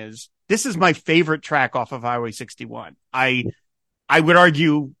song is, this is my favorite track off of Highway 61. I would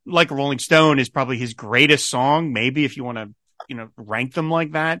argue Like a Rolling Stone is probably his greatest song. Maybe if you want to, rank them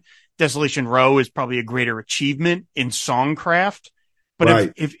like that. Desolation Row is probably a greater achievement in songcraft. But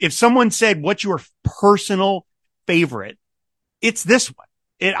right. if someone said, what's your personal favorite, it's this one.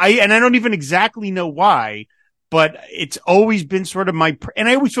 I don't even exactly know why, but it's always been sort of and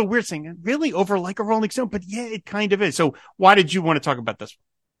I always feel weird saying really over Like a Rolling Stone, but yeah, it kind of is. So why did you want to talk about this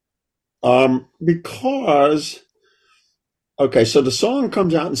one? Because, okay, so the song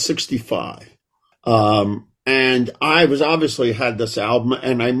comes out in 65. And I was obviously had this album,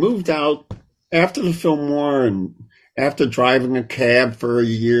 and I moved out after the film war and after driving a cab for a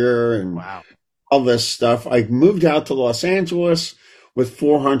year and all this stuff. I moved out to Los Angeles with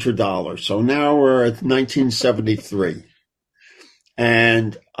 $400. So now we're at 1973.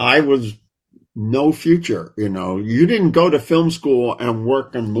 And I was no future, You didn't go to film school and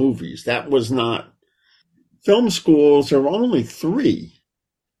work on movies. That was not. Film schools, there were only 3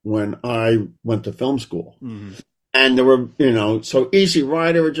 when I went to film school. Mm-hmm. And there were, so Easy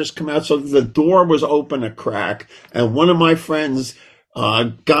Rider had just come out. So the door was open a crack. And one of my friends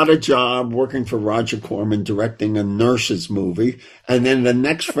got a job working for Roger Corman, directing a nurse's movie. And then the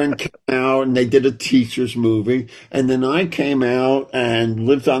next friend came out and they did a teacher's movie. And then I came out and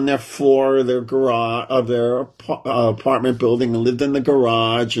lived on their floor of their garage, of their apartment building, and lived in the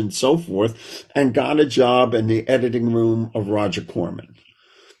garage and so forth, and got a job in the editing room of Roger Corman.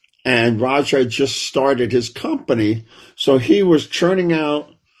 And Roger had just started his company, so he was churning out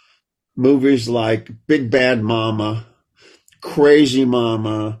movies like Big Bad Mama, Crazy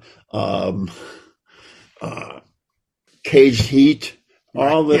Mama, Caged Heat,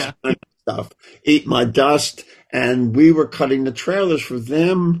 all this kind of stuff, Eat My Dust. And we were cutting the trailers for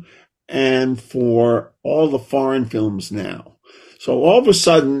them and for all the foreign films now. So all of a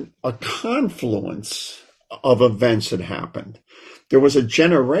sudden, a confluence of events had happened. There was a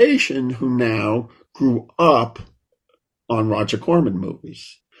generation who now grew up on Roger Corman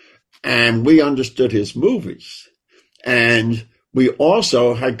movies, and we understood his movies. And we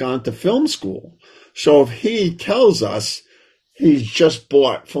also had gone to film school. So if he tells us he's just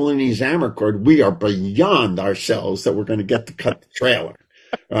bought Fellini's Amarcord, we are beyond ourselves that we're going to get to cut the trailer,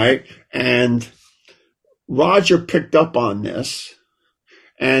 right? And Roger picked up on this.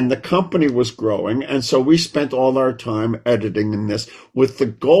 And the company was growing. And so we spent all our time editing in this with the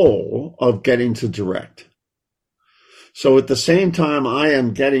goal of getting to direct. So at the same time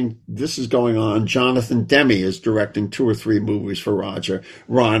this is going on, Jonathan Demme is directing 2 or 3 movies for Roger.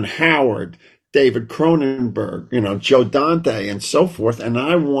 Ron Howard, David Cronenberg, Joe Dante and so forth. And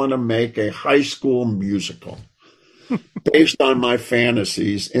I want to make a high school musical based on my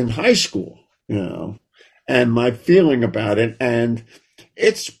fantasies in high school, and my feeling about it. And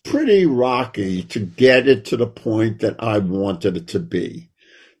it's pretty rocky to get it to the point that I wanted it to be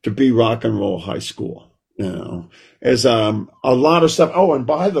rock and roll high school. There's a lot of stuff. Oh, and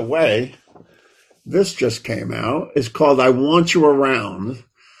by the way, this just came out. It's called I Want You Around,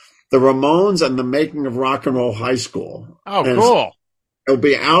 the Ramones and the Making of Rock and Roll High School. Oh, and cool. It'll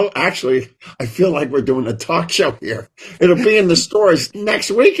be out. Actually, I feel like we're doing a talk show here. It'll be in the stores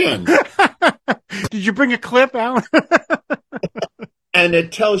next weekend. Did you bring a clip, Alan? and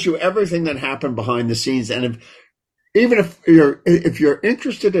it tells you everything that happened behind the scenes. And if you're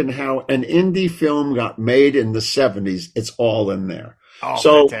interested in how an indie film got made in the 70s, it's all in there. Oh,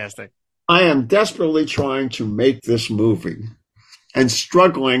 so fantastic. I am desperately trying to make this movie and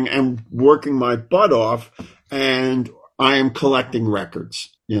struggling and working my butt off, and I am collecting records.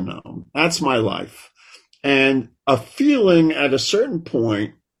 That's my life. And a feeling at a certain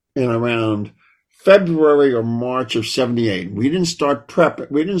point in around February or March of 78. We didn't start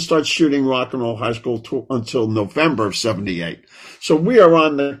shooting Rock and Roll High School until November of 78. So we are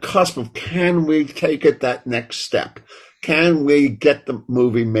on the cusp of, can we take it that next step? Can we get the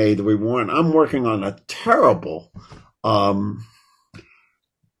movie made that we want? I'm working on a terrible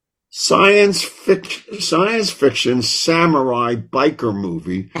science fiction samurai biker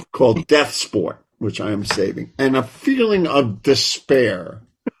movie called Death Sport, which I am saving. And a feeling of despair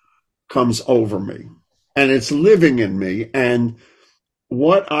comes over me, and it's living in me. And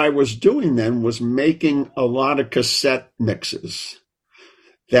what I was doing then was making a lot of cassette mixes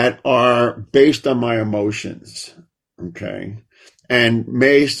that are based on my emotions, okay, and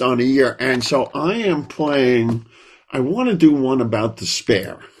based on a year. And so I want to do one about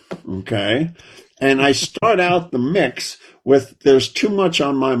despair, okay, and I start out the mix with There's Too Much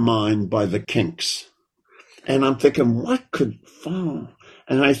on My Mind by the Kinks. And I'm thinking, what could fall?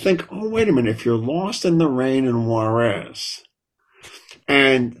 And I think, oh, wait a minute, if you're lost in the rain in Juarez.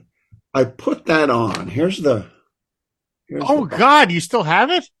 And I put that on. Here's God, you still have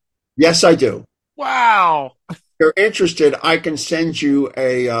it? Yes, I do. Wow. If you're interested, I can send you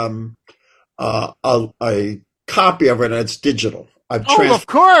a copy of it. It's digital. Of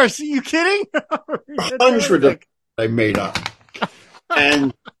course. Are you kidding? 100 I made up.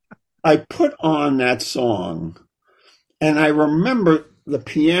 And I put on that song, and I remember the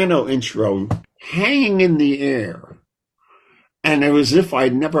piano intro hanging in the air, and it was as if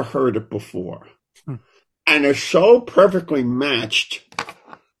I'd never heard it before. And it so perfectly matched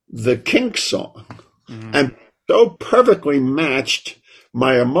the Kinks song, and so perfectly matched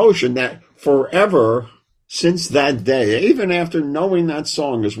my emotion that forever, since that day, even after knowing that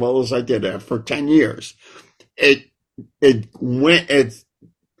song as well as I did for 10 years, it went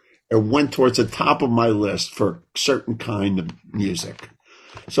towards the top of my list for certain kind of music.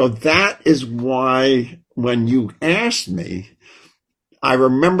 So that is why when you asked me, I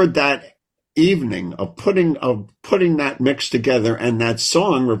remembered that evening of putting that mix together and that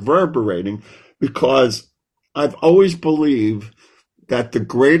song reverberating, because I've always believed that the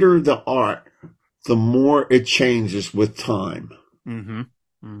greater the art, the more it changes with time. Mm-hmm.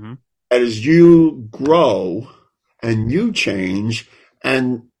 Mm-hmm. As you grow and you change,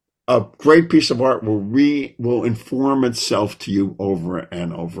 and a great piece of art will inform itself to you over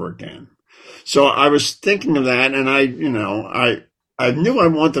and over again. So I was thinking of that, and I knew I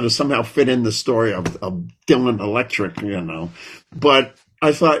wanted to somehow fit in the story of Dylan Electric, but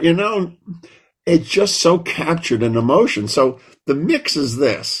I thought, it just so captured an emotion. So the mix is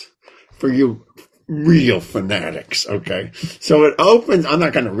this for you real fanatics, okay? So it opens, I'm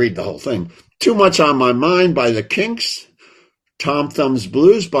not going to read the whole thing. Too Much on My Mind by the Kinks, Tom Thumb's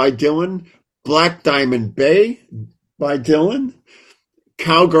Blues by Dylan, Black Diamond Bay by Dylan,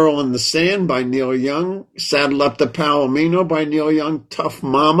 Cowgirl in the Sand by Neil Young, Saddle Up to Palomino by Neil Young, Tough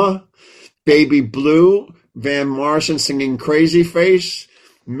Mama, Baby Blue, Van Morrison singing Crazy Face,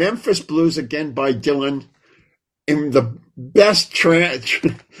 Memphis Blues again by Dylan, in the best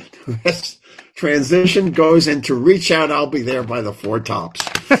transition goes into Reach Out, I'll Be There by the Four Tops.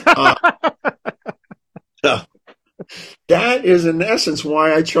 That is in essence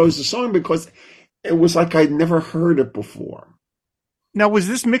why I chose the song, because it was like I'd never heard it before. Now, was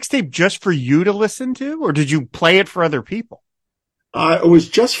this mixtape just for you to listen to, or did you play it for other people? It was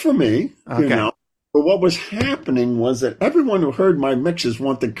just for me, okay. But what was happening was that everyone who heard my mixes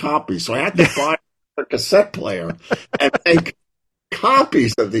wanted copies, so I had to buy a cassette player and make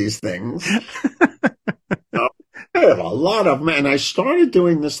copies of these things. I have a lot of them, and I started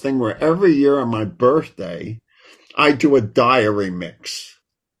doing this thing where every year on my birthday, I do a diary mix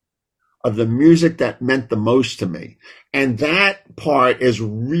of the music that meant the most to me. And that part is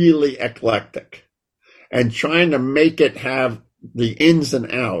really eclectic, and trying to make it have the ins and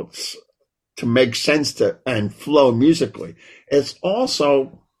outs to make sense to and flow musically. It's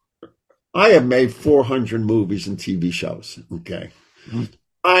also, I have made 400 movies and TV shows. Okay. Mm-hmm.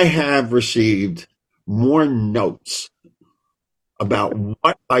 I have received more notes about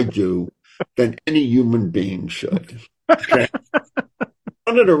what I do than any human being should. Okay.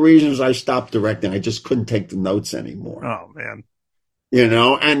 One of the reasons I stopped directing, I just couldn't take the notes anymore. Oh, man.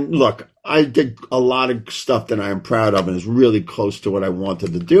 And look, I did a lot of stuff that I am proud of and is really close to what I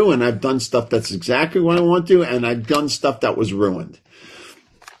wanted to do. And I've done stuff that's exactly what I want to, and I've done stuff that was ruined.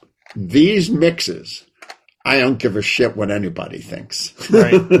 These mixes, I don't give a shit what anybody thinks.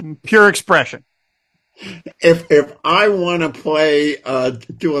 Right. Pure expression. If I want to play,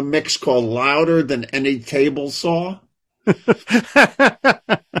 do a mix called Louder Than Any Table Saw,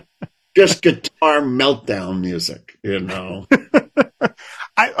 just guitar meltdown music, You're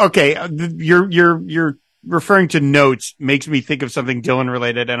referring to notes makes me think of something Dylan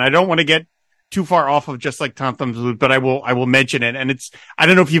related, and I don't want to get too far off of just like Tom Thumbs Loop, but I will mention it. And I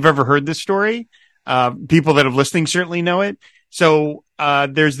don't know if you've ever heard this story. People that have listening certainly know it. So,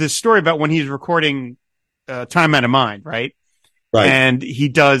 there's this story about when he's recording, Time Out of Mind, right? Right. And he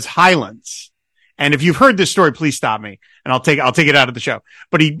does Highlands. And if you've heard this story, please stop me and I'll take it out of the show.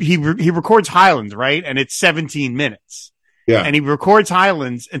 But he records Highlands, right? And it's 17 minutes. Yeah. And he records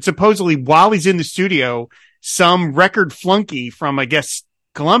Highlands, and supposedly while he's in the studio, some record flunky from, I guess,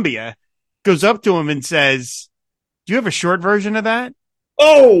 Columbia goes up to him and says, "Do you have a short version of that?"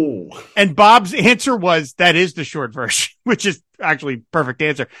 Oh! And Bob's answer was, "That is the short version," which is actually perfect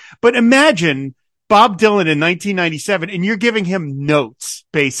answer. But imagine Bob Dylan in 1997, and you're giving him notes,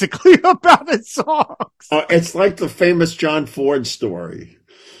 basically, about his songs. It's like the famous John Ford story.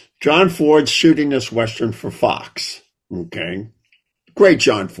 John Ford's shooting this Western for Fox. Okay. Great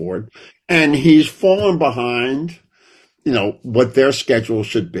John Ford. And he's fallen behind, what their schedule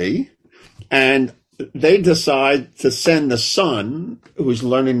should be. And they decide to send the son, who's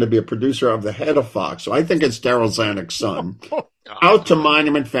learning to be a producer, of the head of Fox, so I think it's Daryl Zanuck's son, out to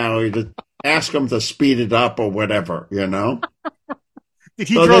Monument Valley to ask him to speed it up or whatever, Did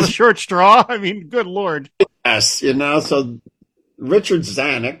he draw the short straw? I mean, good Lord. Yes, so Richard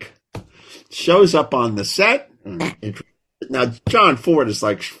Zanuck shows up on the set. Now, John Ford is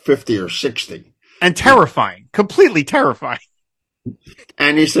like 50 or 60. And terrifying, completely terrifying.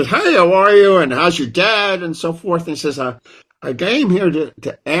 And he said, "Hey, how are you? And how's your dad?" And so forth. And he says, I came here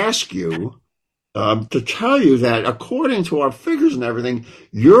to ask you, to tell you that according to our figures and everything,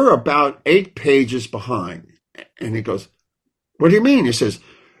 you're about 8 pages behind. And he goes, "What do you mean?" He says,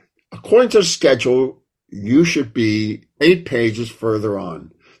 "According to the schedule, you should be 8 pages further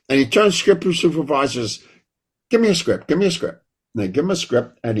on." And he turns to script supervisors, "Give me a script, give me a script." And they give him a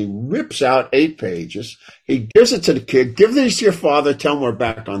script, and he rips out 8 pages. He gives it to the kid. "Give these to your father. Tell him we're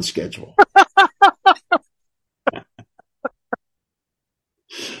back on schedule."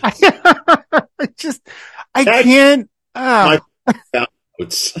 I can't. I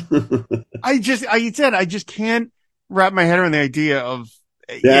just can't wrap my head around the idea of,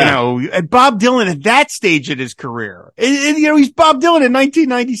 Bob Dylan at that stage in his career. He's Bob Dylan in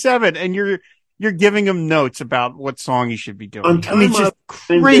 1997, and you're giving him notes about what song he should be doing. I mean, just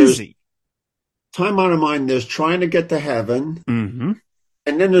crazy. Time Out of Mind, there's Trying to Get to Heaven. Mm-hmm.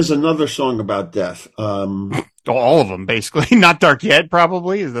 And then there's another song about death. All of them, basically. Not Dark Yet,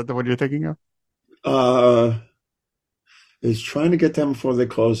 probably. Is that the one you're thinking of? Is Trying to Get Them Before They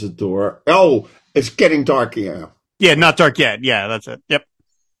Close the Door. Oh, it's Getting Dark, yeah. Yeah, Not Dark Yet. Yeah, that's it. Yep.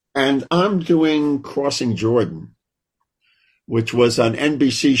 And I'm doing Crossing Jordan, which was an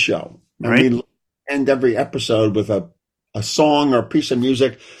NBC show. Right. And we end every episode with a song or a piece of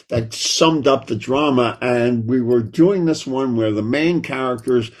music that summed up the drama. And we were doing this one where the main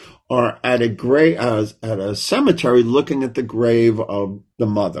characters are at a cemetery looking at the grave of the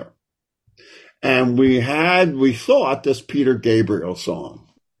mother. And we thought this Peter Gabriel song,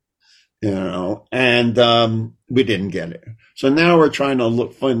 and we didn't get it. So now we're trying to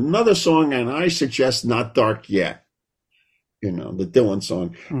find another song, and I suggest Not Dark Yet, the Dylan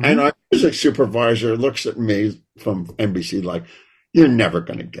song. Mm-hmm. And our music supervisor looks at me from NBC like, "You're never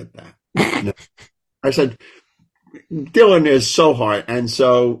going to get that." I said, "Dylan is so hard." And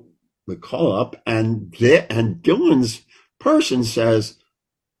so we call up, and Dylan's person says,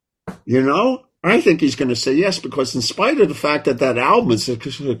 "I think he's going to say yes, because in spite of the fact that album is a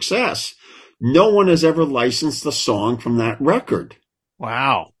success, no one has ever licensed a song from that record."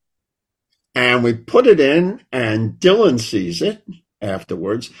 Wow. And we put it in, and Dylan sees it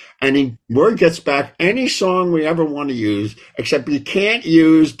afterwards, and word gets back, any song we ever want to use, except you can't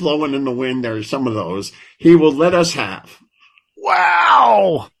use Blowing in the Wind or some of those, he will let us have.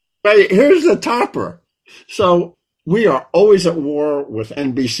 Wow. But here's the topper. So we are always at war with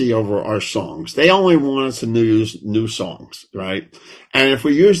NBC over our songs. They only want us to use new songs, right? And if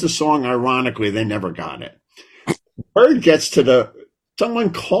we use the song ironically, they never got it. Word gets to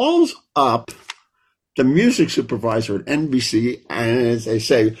someone calls up the music supervisor at NBC, and they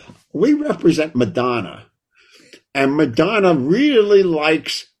say, "We represent Madonna. And Madonna really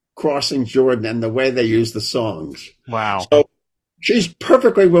likes Crossing Jordan and the way they use the songs. Wow. So she's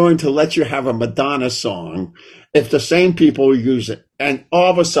perfectly willing to let you have a Madonna song if the same people use it. And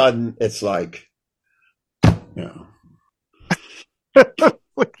all of a sudden, it's like,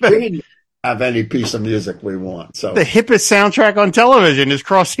 we can have any piece of music we want. So the hippest soundtrack on television is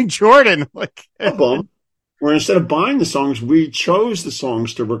Crossing Jordan. Like, where instead of buying the songs, we chose the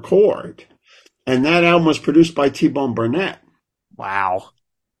songs to record. And that album was produced by T-Bone Burnett. Wow.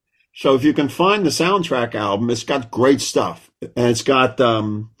 So if you can find the soundtrack album, it's got great stuff. And it's got,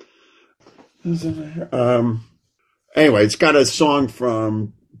 anyway, it's got a song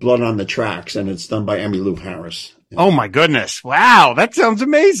from Blood on the Tracks, and it's done by Emmylou Harris. Oh my goodness. Wow. That sounds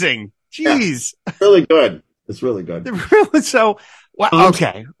amazing. Jeez. Yeah, really good. It's really good. So, wow.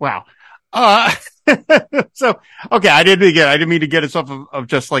 Okay. Wow. So, okay. I didn't mean to get us off of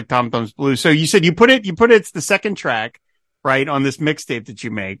just like Tom Thumb's Blues. So you said it's the second track, right, on this mixtape that you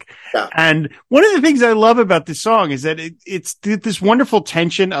make. Yeah. And one of the things I love about this song is that it's this wonderful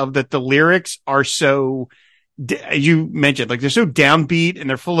tension of that the lyrics are so, as you mentioned, like they're so downbeat and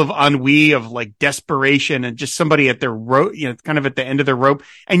they're full of ennui, of like desperation and just somebody at their rope, kind of at the end of their rope.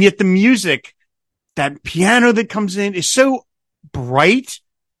 And yet the music, that piano that comes in is so bright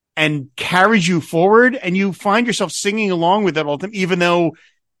and carries you forward, and you find yourself singing along with it all the time, even though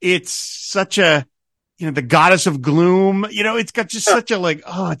it's such a, the goddess of gloom, it's got just such a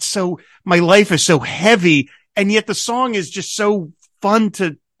it's so, my life is so heavy. And yet the song is just so fun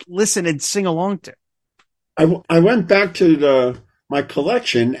to listen and sing along to. I went back to my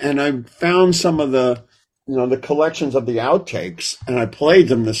collection and I found some of the collections of the outtakes, and I played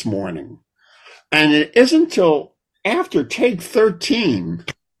them this morning. And it isn't until after take 13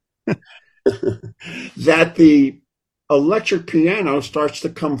 that the electric piano starts to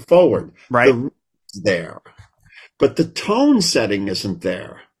come forward. Right. There, but the tone setting isn't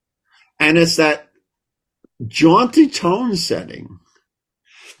there. And it's that jaunty tone setting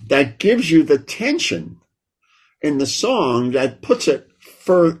that gives you the tension in the song that puts it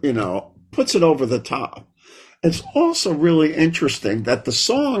over the top. It's also really interesting that the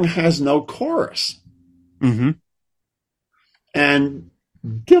song has no chorus. Mm-hmm. And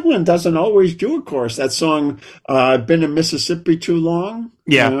Dylan doesn't always do a chorus. That song, I've Been in Mississippi Too Long.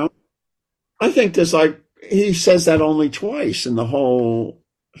 Yeah. I think he says that only twice in the whole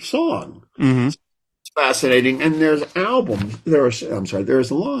song. Mm-hmm. It's fascinating. And there's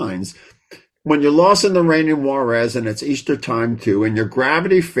lines. When you're lost in the rain in Juarez and it's Easter time too, and your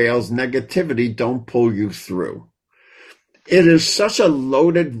gravity fails, negativity don't pull you through. It is such a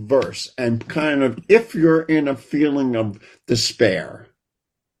loaded verse, and kind of, if you're in a feeling of despair,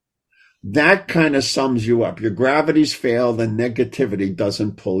 that kind of sums you up. Your gravity's failed and negativity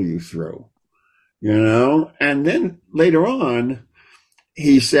doesn't pull you through. And then later on,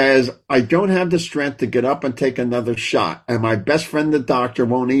 he says, I don't have the strength to get up and take another shot. And my best friend, the doctor,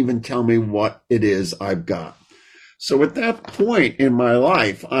 won't even tell me what it is I've got. So at that point in my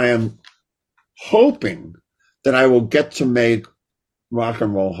life, I am hoping that I will get to make rock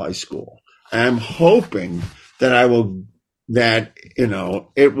and roll high school. I'm hoping that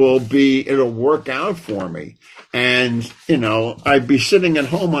it'll work out for me. And, I'd be sitting at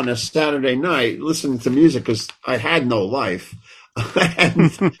home on a Saturday night listening to music because I had no life.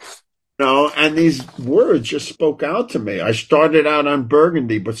 And these words just spoke out to me. I started out on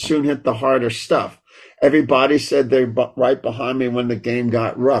Burgundy, but soon hit the harder stuff. Everybody said they're right behind me when the game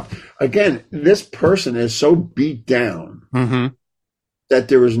got rough. Again, this person is so beat down that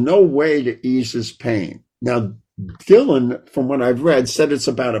there is no way to ease his pain. Now, Dylan, from what I've read, said it's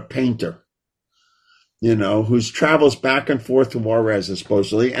about a painter, who travels back and forth to Juarez,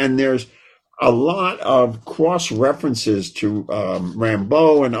 supposedly. And there's a lot of cross references to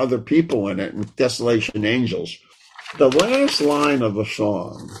Rimbaud and other people in it, and Desolation Angels. The last line of the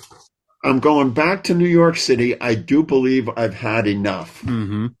song, I'm going back to New York City. I do believe I've had enough.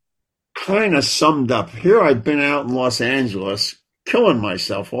 Mm-hmm. Kind of summed up. Here I've been out in Los Angeles killing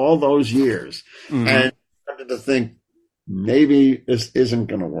myself all those years. Mm-hmm. And I started to think, maybe this isn't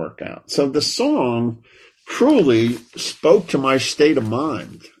going to work out. So the song truly spoke to my state of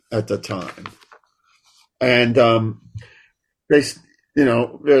mind at the time. And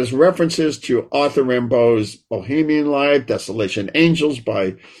there's references to Arthur Rimbaud's Bohemian Life, Desolation Angels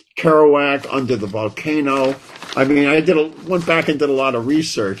by Kerouac, Under the Volcano. I mean, went back and did a lot of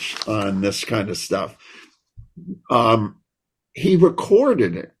research on this kind of stuff. He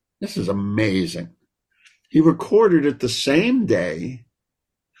recorded it. This is amazing. He recorded it the same day.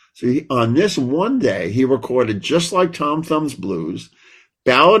 So on this one day, he recorded Just Like Tom Thumb's Blues,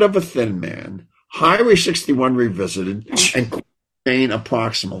 Ballad of a Thin Man, Highway 61 Revisited, and Queen Jane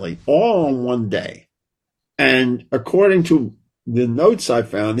Approximately, all on one day. And according to the notes I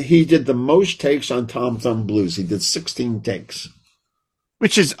found, he did the most takes on Tom Thumb Blues. He did 16 takes.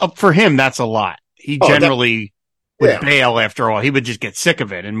 Which is, for him, that's a lot. He generally would bail after all. He would just get sick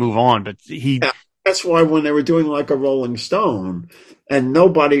of it and move on. But that's why when they were doing like a Rolling Stone, and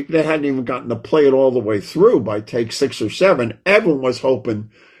they hadn't even gotten to play it all the way through by take 6 or 7, everyone was hoping,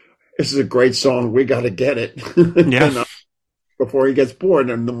 this is a great song, we got to get it. Yeah. Before he gets bored,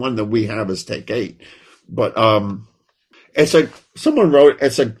 and the one that we have is take 8. But someone wrote,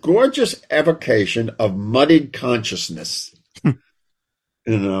 it's a gorgeous evocation of muddied consciousness.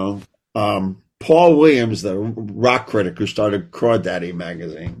 Paul Williams, the rock critic who started Crawdaddy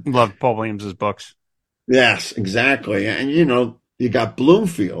magazine. Loved Paul Williams's books. Yes, exactly. And, you got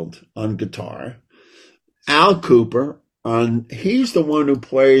Bloomfield on guitar, Al Cooper he's the one who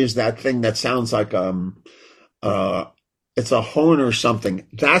plays that thing that sounds like, it's a horn or something.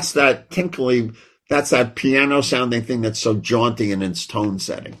 That's that tinkly, that's that piano sounding thing that's so jaunty in its tone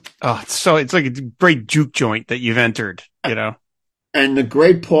setting. Oh, it's like a great juke joint that you've entered, And the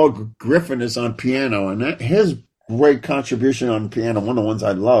great Paul Griffin is on piano, and his great contribution on piano, one of the ones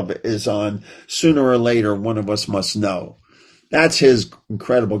I love, is on Sooner or Later, One of Us Must Know. That's his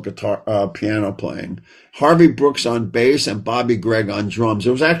incredible piano playing. Harvey Brooks on bass and Bobby Gregg on drums.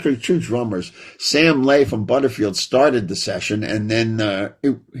 There was actually 2 drummers. Sam Lay from Butterfield started the session, and then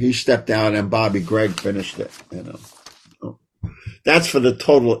he stepped out, and Bobby Gregg finished it. That's for the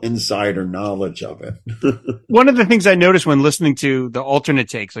total insider knowledge of it. One of the things I noticed when listening to the alternate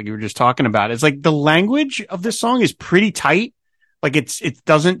takes, like you were just talking about, is like the language of this song is pretty tight. Like it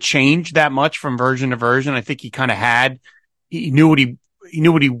doesn't change that much from version to version. I think he knew what he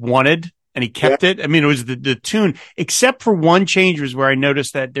wanted, and he kept it. I mean, it was the tune, except for one change was where I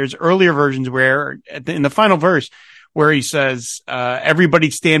noticed that there's earlier versions where in the final verse where he says, everybody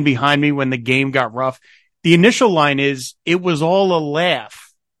stand behind me when the game got rough. The initial line is, it was all a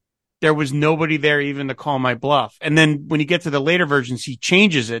laugh. There was nobody there even to call my bluff. And then when you get to the later versions, he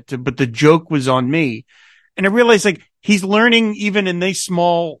changes it to, but the joke was on me. And I realized like he's learning even in these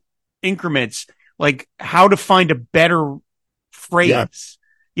small increments, like how to find a better phrase.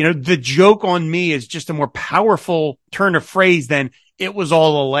 Yeah. The joke on me is just a more powerful turn of phrase than it was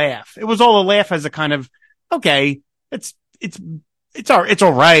all a laugh. It was all a laugh as a kind of, okay, it's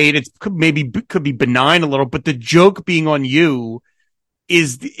all right. It could be benign a little, but the joke being on you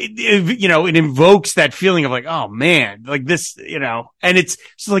is, it invokes that feeling of like, oh man, like this, and it's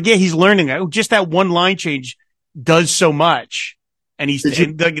like, yeah, he's learning that. Just that one line change does so much. And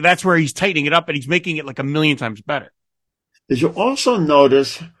that's where he's tightening it up, and he's making it like a million times better. Did you also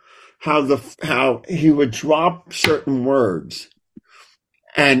notice how he would drop certain words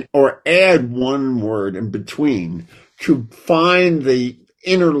or add one word in between to find the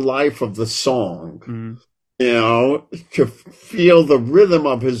inner life of the song, to feel the rhythm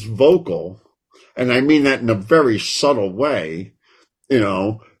of his vocal. And I mean that in a very subtle way,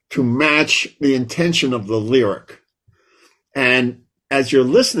 to match the intention of the lyric. And as you're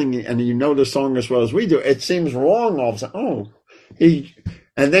listening and you know the song as well as we do, it seems wrong all of a sudden.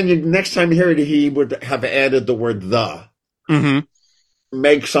 And then next time you hear it, he would have added the word the. Mm-hmm.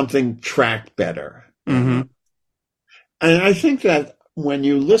 Make something track better. Mm-hmm. And I think that when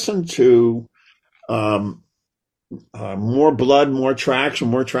you listen to More Blood, More Tracks,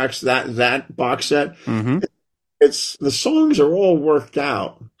 that box set, mm-hmm. It's the songs are all worked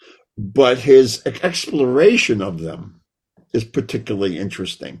out, but his exploration of them is particularly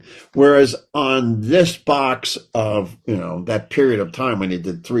interesting. Whereas on this box of, that period of time when he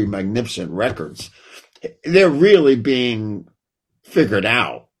did 3 magnificent records, they're really being figured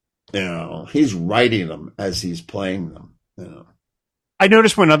out. He's writing them as he's playing them. I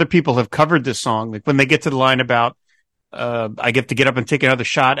noticed when other people have covered this song, like when they get to the line about, I get to get up and take another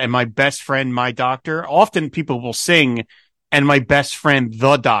shot, and my best friend, my doctor, often people will sing, and my best friend,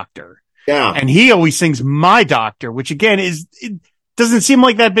 the doctor. Yeah. And he always sings my doctor, which again it doesn't seem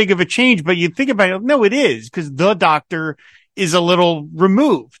like that big of a change, but you think about it, no, it is, because the doctor is a little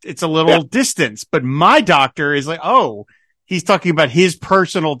removed. It's a little distance, but my doctor is like, oh, he's talking about his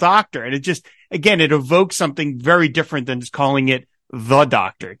personal doctor. And it just, again, it evokes something very different than just calling it the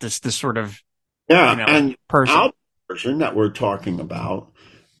doctor. This sort of, and person. Our version that we're talking about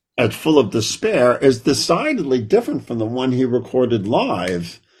at Full of Despair is decidedly different from the one he recorded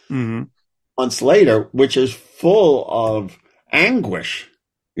live. Mm-hmm. Months later, which is full of anguish.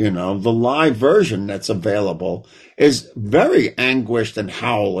 The live version that's available is very anguished and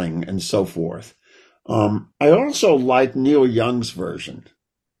howling and so forth. I also like Neil Young's version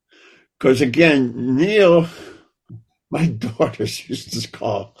Because again, Neil, my daughters used to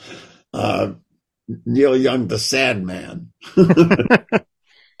call Neil Young the sad man.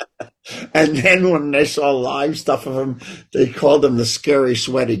 And then when they saw live stuff of him, they called him the scary,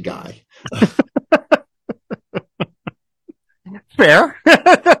 sweaty guy. Fair.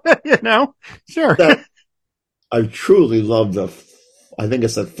 Sure. I truly love I think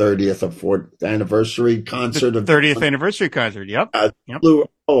it's the 30th or 40th anniversary concert. The 30th anniversary concert, yep. Flew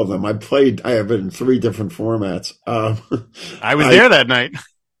all of them. I have it in 3 different formats. I was there that night.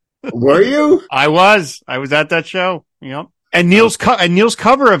 Were you? I was at that show. Yep. And Neil's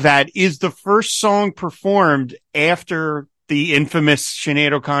cover of that is the first song performed after the infamous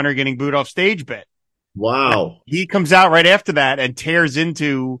Sinead O'Connor getting booed off stage bit. Wow. He comes out right after that and tears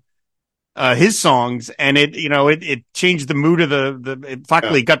into his songs, and it changed the mood of it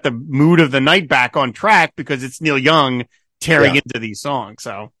finally got the mood of the night back on track because it's Neil Young tearing into these songs.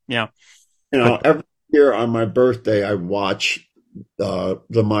 So, yeah. Every year on my birthday, I watch the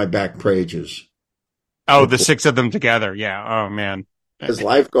My Back Pages. Oh, the 6 of them together. Yeah. Oh, man. As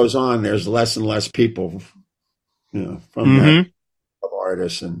life goes on, there's less and less people, from that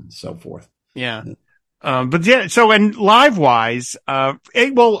artists and so forth. Yeah. But yeah, so, and live wise,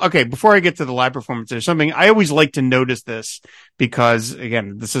 before I get to the live performance, there's something I always like to notice this because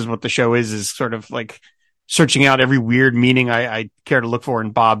again, this is what the show is sort of like searching out every weird meaning I care to look for in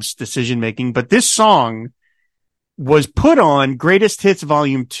Bob's decision making. But this song was put on Greatest Hits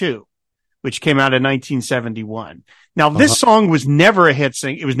Volume 2, which came out in 1971. Now, this song was never a hit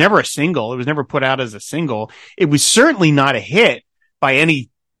it was never a single. It was never put out as a single. It was certainly not a hit by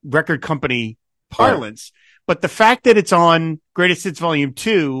any record company parlance, but the fact that it's on Greatest Hits Volume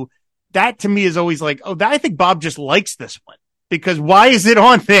 2, that to me is always like, I think Bob just likes this one, because why is it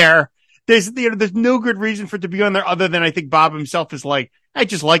on there? There's no good reason for it to be on there other than I think Bob himself is like, I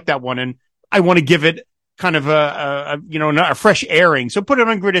just like that one and I want to give it kind of a fresh airing. So put it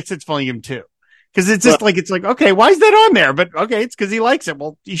on Greatest Hits Volume 2. Cause it's just it's like, okay, why is that on there? But okay, it's cause he likes it.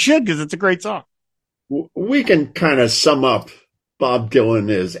 Well, he should, cause it's a great song. We can kind of sum up Bob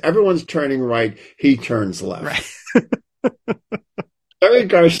Dylan is everyone's turning right, he turns left. Right. Jerry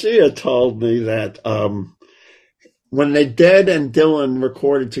Garcia told me that when they Dead and Dylan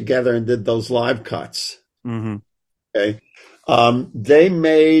recorded together and did those live cuts, they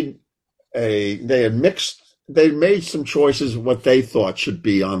made some choices of what they thought should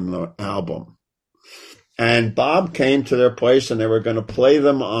be on the album. And Bob came to their place and they were going to play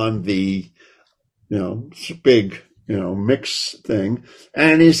them on the, big, mix thing.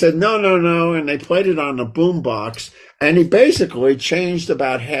 And he said, no. And they played it on the boombox. And he basically changed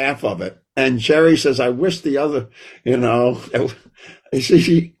about half of it. And Jerry says, I wish the other, he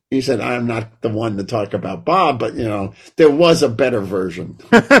said, I'm not the one to talk about Bob, but, there was a better version.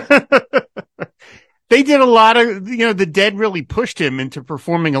 They did a lot of, the Dead really pushed him into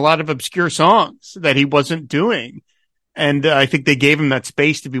performing a lot of obscure songs that he wasn't doing. And I think they gave him that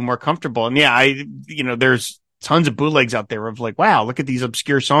space to be more comfortable. And there's tons of bootlegs out there of like, wow, look at these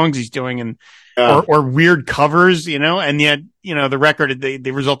obscure songs he's doing and, or weird covers, and yet, the record,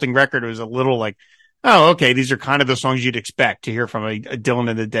 the resulting record was a little like, oh, okay, these are kind of the songs you'd expect to hear from a Dylan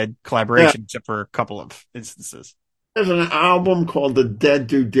and the Dead collaboration, except for a couple of instances. There's an album called The Dead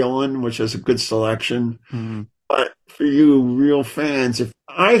Do Dylan, which has a good selection. Mm-hmm. But for you real fans, if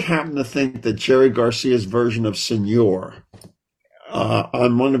I happen to think that Jerry Garcia's version of Senor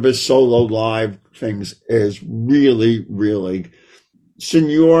on one of his solo live things is really, really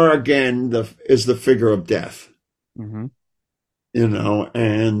Senor again is the figure of death. Mm-hmm.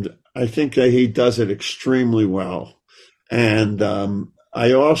 And I think that he does it extremely well. And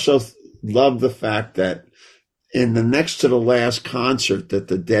I also love the fact that in the next to the last concert that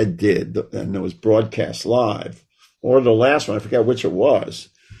the Dead did, and it was broadcast live, or the last one, I forget which it was,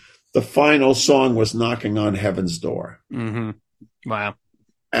 the final song was Knocking on Heaven's Door. Mm-hmm. Wow.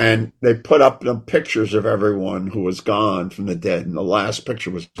 And they put up the pictures of everyone who was gone from the Dead, and the last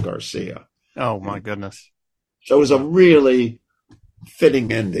picture was Garcia. Oh, my goodness. So it was a really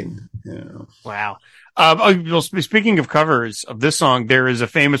fitting ending. Wow. Well, speaking of covers of this song, there is a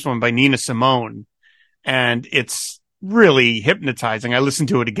famous one by Nina Simone, and it's really hypnotizing. I listened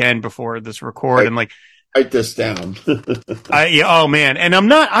to it again before this record and like, write this down. Oh man. And I'm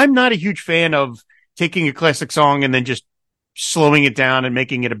not a huge fan of taking a classic song and then just slowing it down and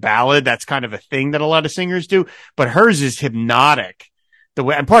making it a ballad. That's kind of a thing that a lot of singers do, but hers is hypnotic. The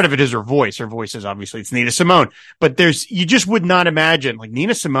way, and part of it is her voice. Her voice is obviously, it's Nina Simone, but you just would not imagine like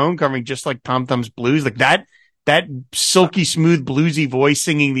Nina Simone covering just like Tom Thumb's Blues, like that silky smooth bluesy voice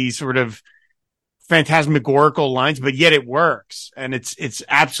singing these sort of phantasmagorical lines, but yet it works. And it's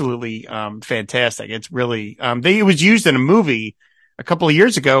absolutely, fantastic. It's really, it was used in a movie a couple of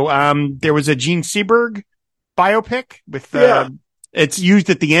years ago. There was a Gene Seberg biopic with, it's used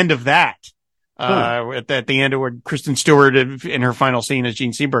at the end of that. At the end of where Kristen Stewart in her final scene as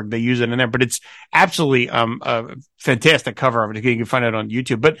Gene Seberg, they use it in there, but it's absolutely, a fantastic cover of it. You can find it on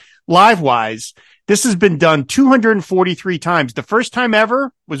YouTube, but live wise, this has been done 243 times. The first time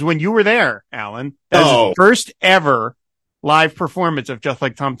ever was when you were there, Alan. That was the first ever live performance of Just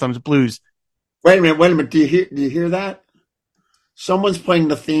Like Tom Thumb's Blues. Wait a minute. Do you hear that? Someone's playing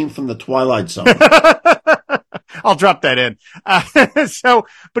the theme from the Twilight Zone. I'll drop that in.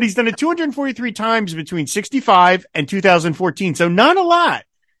 But he's done it 243 times between 65 and 2014. So not a lot.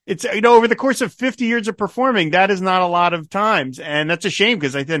 It's, over the course of 50 years of performing, that is not a lot of times. And that's a shame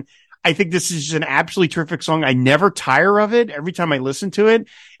because I think this is just an absolutely terrific song. I never tire of it every time I listen to it.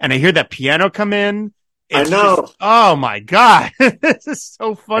 And I hear that piano come in. I know. Oh my God. This is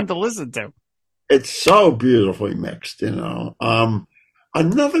so fun to listen to. It's so beautifully mixed, Another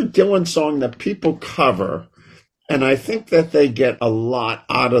Dylan song that people cover, and I think that they get a lot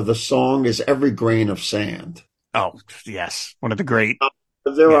out of the song, is Every Grain of Sand. Oh, yes. One of the great.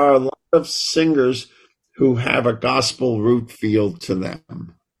 There are a lot of singers who have a gospel root feel to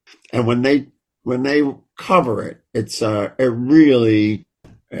them. And when they cover it, it really,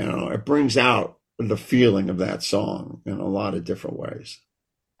 it brings out the feeling of that song in a lot of different ways.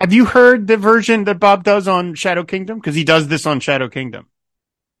 Have you heard the version that Bob does on Shadow Kingdom? Because he does this on Shadow Kingdom.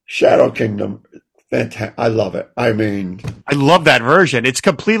 Shadow Kingdom, fantastic. I love it. I love that version. It's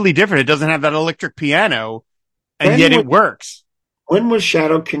completely different. It doesn't have that electric piano, and yet it works. When was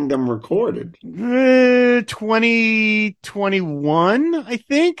Shadow Kingdom recorded? 2021, I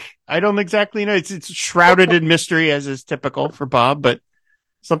think. I don't exactly know. It's shrouded in mystery, as is typical for Bob, but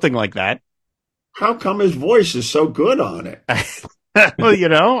something like that. How come his voice is so good on it? Well, he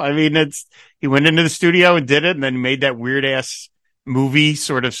went into the studio and did it, and then made that weird ass movie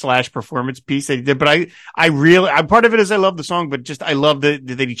sort of / performance piece that he did. But I part of it is I love the song, but just I love that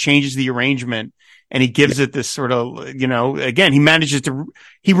he changes the arrangement and he gives it this sort of, again,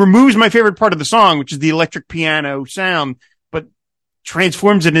 he removes my favorite part of the song, which is the electric piano sound, but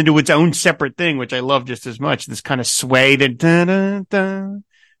transforms it into its own separate thing, which I love just as much. This kind of sway that da da da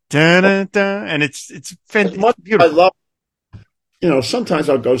da da da, and it's beautiful. I love. Sometimes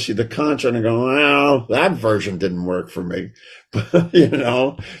I'll go see the concert and go, well, that version didn't work for me, but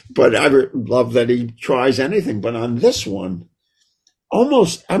I love that he tries anything. But on this one,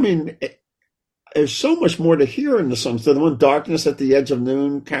 there's so much more to hear in the songs. The one, Darkness at the Edge of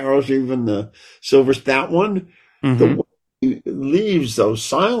Noon, Carols, even the Silvers, that one, the way he leaves those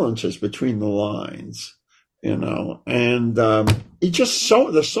silences between the lines, and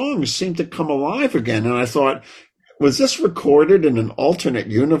the songs seem to come alive again. And I thought, was this recorded in an alternate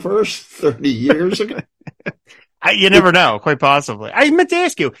universe 30 years ago? You never know, quite possibly. I meant to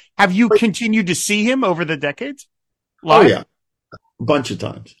ask you, have you continued to see him over the decades? Live? Oh, yeah. A bunch of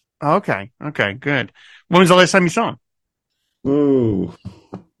times. Okay, good. When was the last time you saw him? Ooh,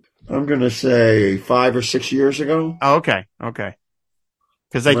 I'm going to say 5 or 6 years ago. Oh, okay.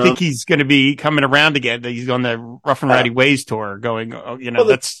 Because I think he's going to be coming around again. He's on the Rough and Rowdy Ways tour going,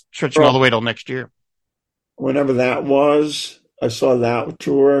 that's stretching all the way till next year. Whenever that was, I saw that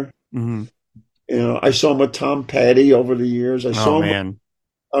tour. Mm-hmm. I saw him with Tom Petty over the years. I saw him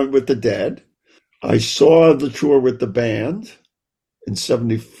with the Dead. I saw the tour with the band in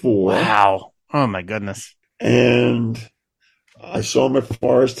 74. Wow. Oh my goodness. And I saw him at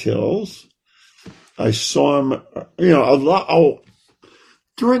Forest Hills. I saw him, a lot. Oh,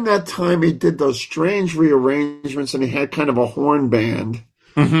 during that time, he did those strange rearrangements and he had kind of a horn band.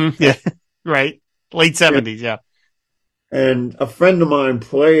 Mm-hmm. Yeah. Right. Late 70s, yeah. And a friend of mine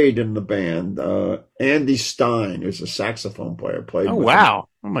played in the band. Andy Stein, who's a saxophone player, played. Oh, wow. Him.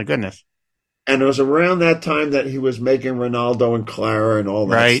 Oh, my goodness. And it was around that time that he was making Ronaldo and Clara and all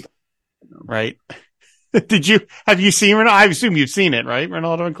that right. stuff. Right. Have you seen Ronaldo? I assume you've seen it, right?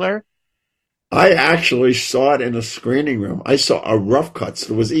 Ronaldo and Clara? I actually saw it in a screening room. I saw a rough cut,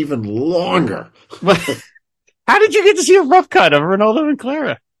 so it was even longer. How did you get to see a rough cut of Ronaldo and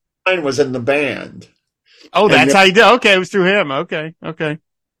Clara? Mine was in the band. Oh, that's how you did. Okay, it was through him. Okay.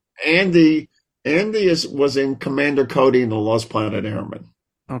 Andy was in Commander Cody and the Lost Planet Airmen.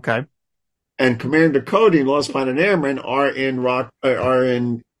 Okay. And Commander Cody and Lost Planet Airmen are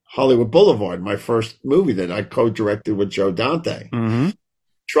in Hollywood Boulevard, my first movie that I co-directed with Joe Dante. Mm-hmm.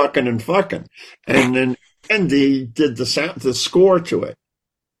 Truckin' and Fuckin'. And then Andy did the score to it.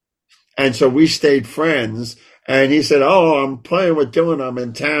 And so we stayed friends. And he said, "Oh, I'm playing with Dylan. I'm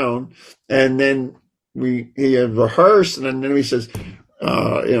in town." And then he had rehearsed, and then he says,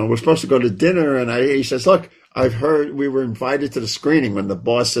 we're supposed to go to dinner, and he says, look, I've heard we were invited to the screening. When the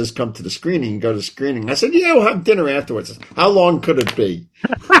boss says come to the screening, you go to the screening. I said, yeah, we'll have dinner afterwards. How long could it be?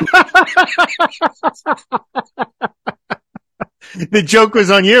 The joke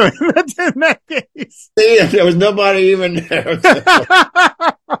was on you in that case. Yeah, there was nobody even there.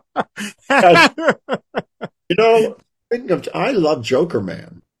 I love Joker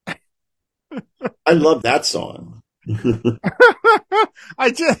Man. I love that song.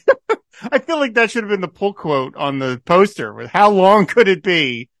 I feel like that should have been the pull quote on the poster with how long could it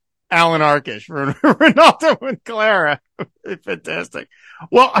be? Alan Arkish, Ronaldo and Clara. Fantastic.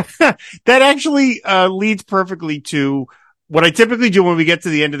 Well, that actually leads perfectly to what I typically do when we get to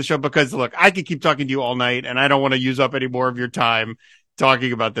the end of the show, because look, I could keep talking to you all night and I don't want to use up any more of your time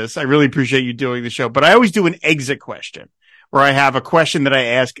talking about this. I really appreciate you doing the show, but I always do an exit question where I have a question that I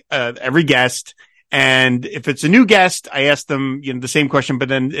ask every guest. And if it's a new guest, I ask them, the same question. But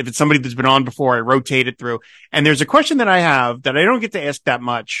then if it's somebody that's been on before, I rotate it through. And there's a question that I have that I don't get to ask that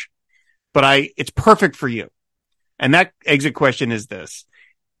much, but it's perfect for you. And that exit question is this.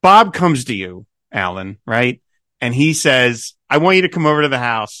 Bob comes to you, Alan, right? And he says, I want you to come over to the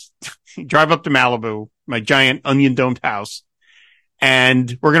house, drive up to Malibu, my giant onion domed house,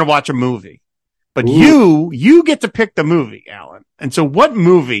 and we're going to watch a movie. But you get to pick the movie, Alan. And so what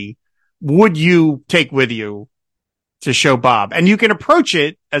movie would you take with you to show Bob? And you can approach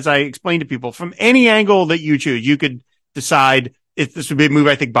it, as I explained to people, from any angle that you choose. You could decide if this would be a movie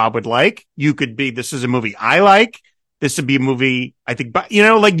I think Bob would like. You could be, this is a movie I like. This would be a movie I think,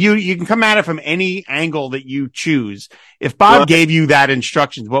 you can come at it from any angle that you choose. If Bob gave you that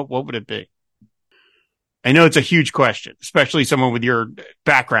instructions, what would it be? I know it's a huge question, especially someone with your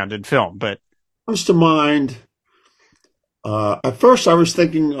background in film, but comes to mind. At first I was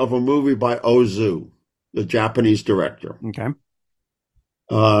thinking of a movie by Ozu, the Japanese director. Okay.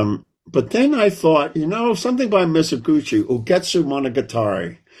 But then I thought, something by Mizoguchi, Ugetsu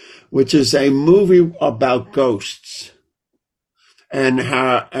Monogatari, which is a movie about ghosts and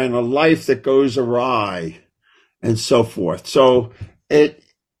a life that goes awry and so forth. So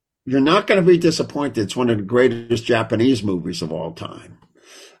you're not going to be disappointed. It's one of the greatest Japanese movies of all time.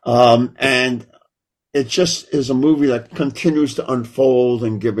 And it just is a movie that continues to unfold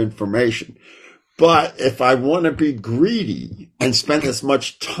and give information. But if I want to be greedy and spend as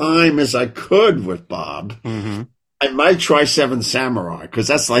much time as I could with Bob, mm-hmm. I might try Seven Samurai, because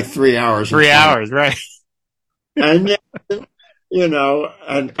that's like 3 hours. 3 hours, right? And,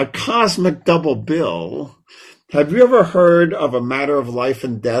 and a cosmic double bill. Have you ever heard of A Matter of Life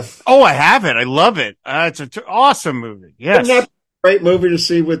and Death? Oh, I haven't. I love it. It's an awesome movie. Yes. Isn't that a great movie to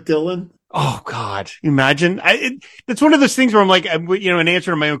see with Dylan? Oh, God. Imagine. It's one of those things where I'm like, in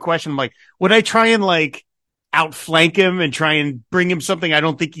answer to my own question, I'm like, would I try and outflank him and try and bring him something I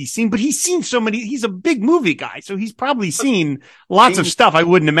don't think he's seen? But he's seen so many. He's a big movie guy, so he's probably seen lots of stuff I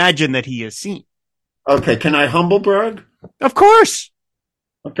wouldn't imagine that he has seen. Okay. Can I humble brag? Of course.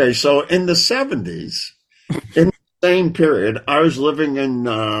 Okay. So in the 70s, in the same period, I was living in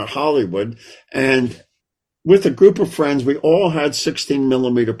Hollywood, and with a group of friends, we all had 16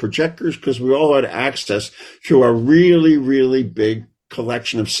 millimeter projectors because we all had access to a really, really big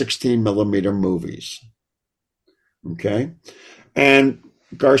collection of 16 millimeter movies. Okay. And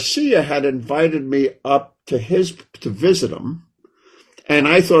Garcia had invited me up to visit him. And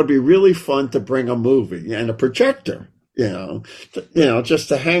I thought it'd be really fun to bring a movie and a projector, just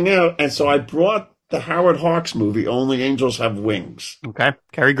to hang out. And so I brought the Howard Hawks movie, Only Angels Have Wings. Okay.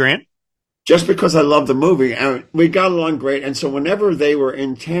 Cary Grant. Just because I love the movie, and we got along great. And so whenever they were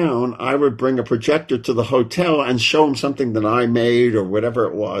in town, I would bring a projector to the hotel and show them something that I made or whatever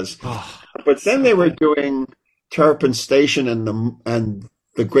it was. But then they were doing Terrapin Station and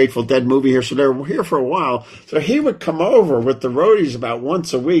the Grateful Dead movie here. So they were here for a while. So he would come over with the roadies about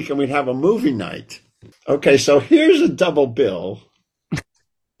once a week, and we'd have a movie night. Okay, so here's a double bill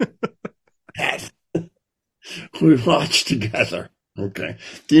that we watched together. Okay.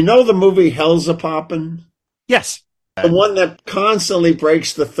 Do you know the movie Hell's a Poppin'? Yes. The one that constantly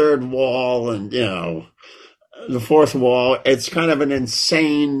breaks the third wall and, the fourth wall. It's kind of an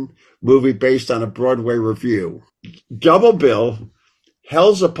insane movie based on a Broadway review. Double bill,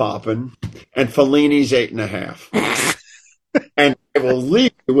 Hell's a Poppin', and Fellini's 8.5. And I will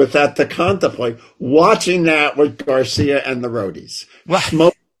leave you with that to contemplate, watching that with Garcia and the roadies.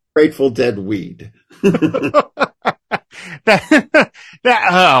 Smoke Grateful Dead weed.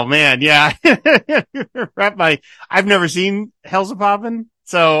 Oh man, yeah. I've never seen Hell's a Poppin',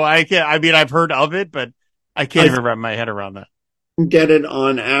 so I've heard of it, but I can't even wrap my head around that. Get it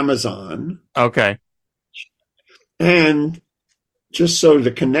on Amazon. Okay. And just so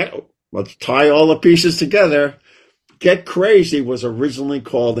to connect, let's tie all the pieces together. Get Crazy was originally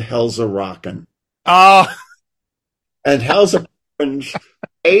called Hell's a Rockin'. Oh. And Hell's a Rockin's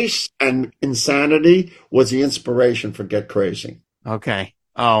Ace and Insanity was the inspiration for Get Crazy. Okay.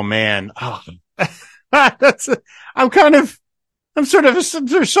 Oh, man. Oh. I'm sort of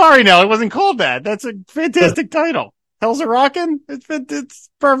sorry now. It wasn't called that. That's a fantastic title. Hell's a Rockin'? It's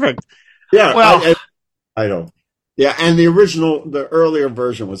perfect. Yeah. Well, I don't. Yeah. And the earlier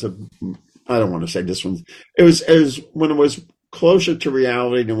version was I don't want to say this one. It was when it was closer to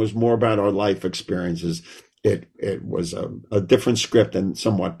reality and it was more about our life experiences. It was a different script and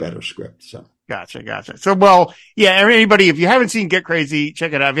somewhat better script. So. Gotcha. So, well, yeah, anybody, if you haven't seen Get Crazy,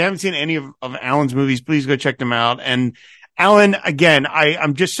 check it out. If you haven't seen any of Alan's movies, please go check them out. And Alan, again,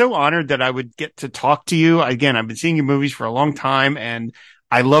 I'm just so honored that I would get to talk to you. Again, I've been seeing your movies for a long time, and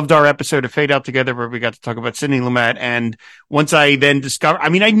I loved our episode of Fade Out Together where we got to talk about Sidney Lumet. And once I then discovered,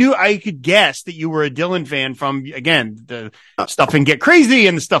 I could guess that you were a Dylan fan from, again, the stuff in Get Crazy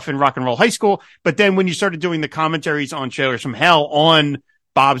and the stuff in Rock and Roll High School. But then when you started doing the commentaries on Trailers from Hell on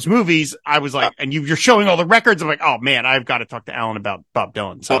Bob's movies, I was like, and you're showing all the records. I'm like, oh man, I've got to talk to Alan about Bob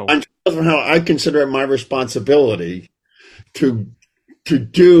Dylan. So I consider it my responsibility to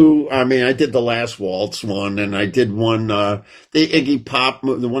do. I mean, I did the Last Waltz one, and I did one, the Iggy Pop,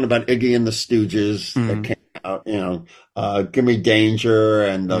 the one about Iggy and the Stooges that came out. Give Me Danger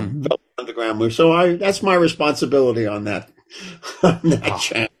and the Velvet Underground movie. So that's my responsibility on that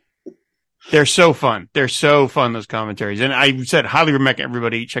channel. They're so fun. Those commentaries. And I said, highly recommend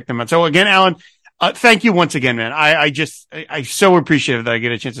everybody check them out. So again, Alan, thank you once again, man. I so appreciate that I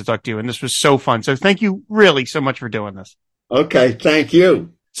get a chance to talk to you. And this was so fun. So thank you really so much for doing this. Okay. Thank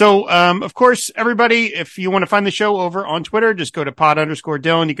you. So, of course, everybody, if you want to find the show over on Twitter, just go to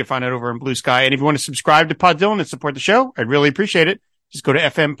pod_Dylan. You can find it over in Blue Sky. And if you want to subscribe to Pod Dylan and support the show, I'd really appreciate it. Just go to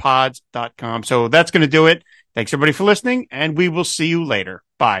fmpods.com. So that's going to do it. Thanks everybody for listening, and we will see you later.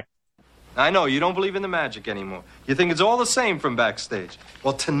 Bye. I know, you don't believe in the magic anymore. You think it's all the same from backstage.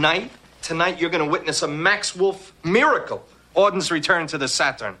 Well, tonight you're going to witness a Max Wolf miracle. Auden's return to the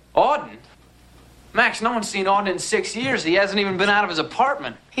Saturn. Auden? Max, no one's seen Auden in 6 years. He hasn't even been out of his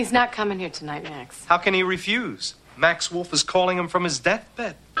apartment. He's not coming here tonight, Max. How can he refuse? Max Wolf is calling him from his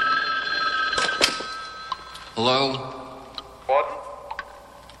deathbed. Hello? Auden?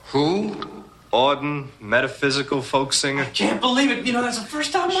 Who? Auden, metaphysical folk singer. I can't believe it. You know, that's the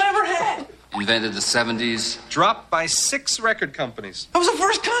first time I ever had. Invented the 70s. Dropped by 6 record companies. That was the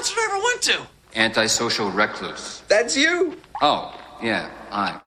first concert I ever went to. Antisocial recluse. That's you. Oh, yeah, hi.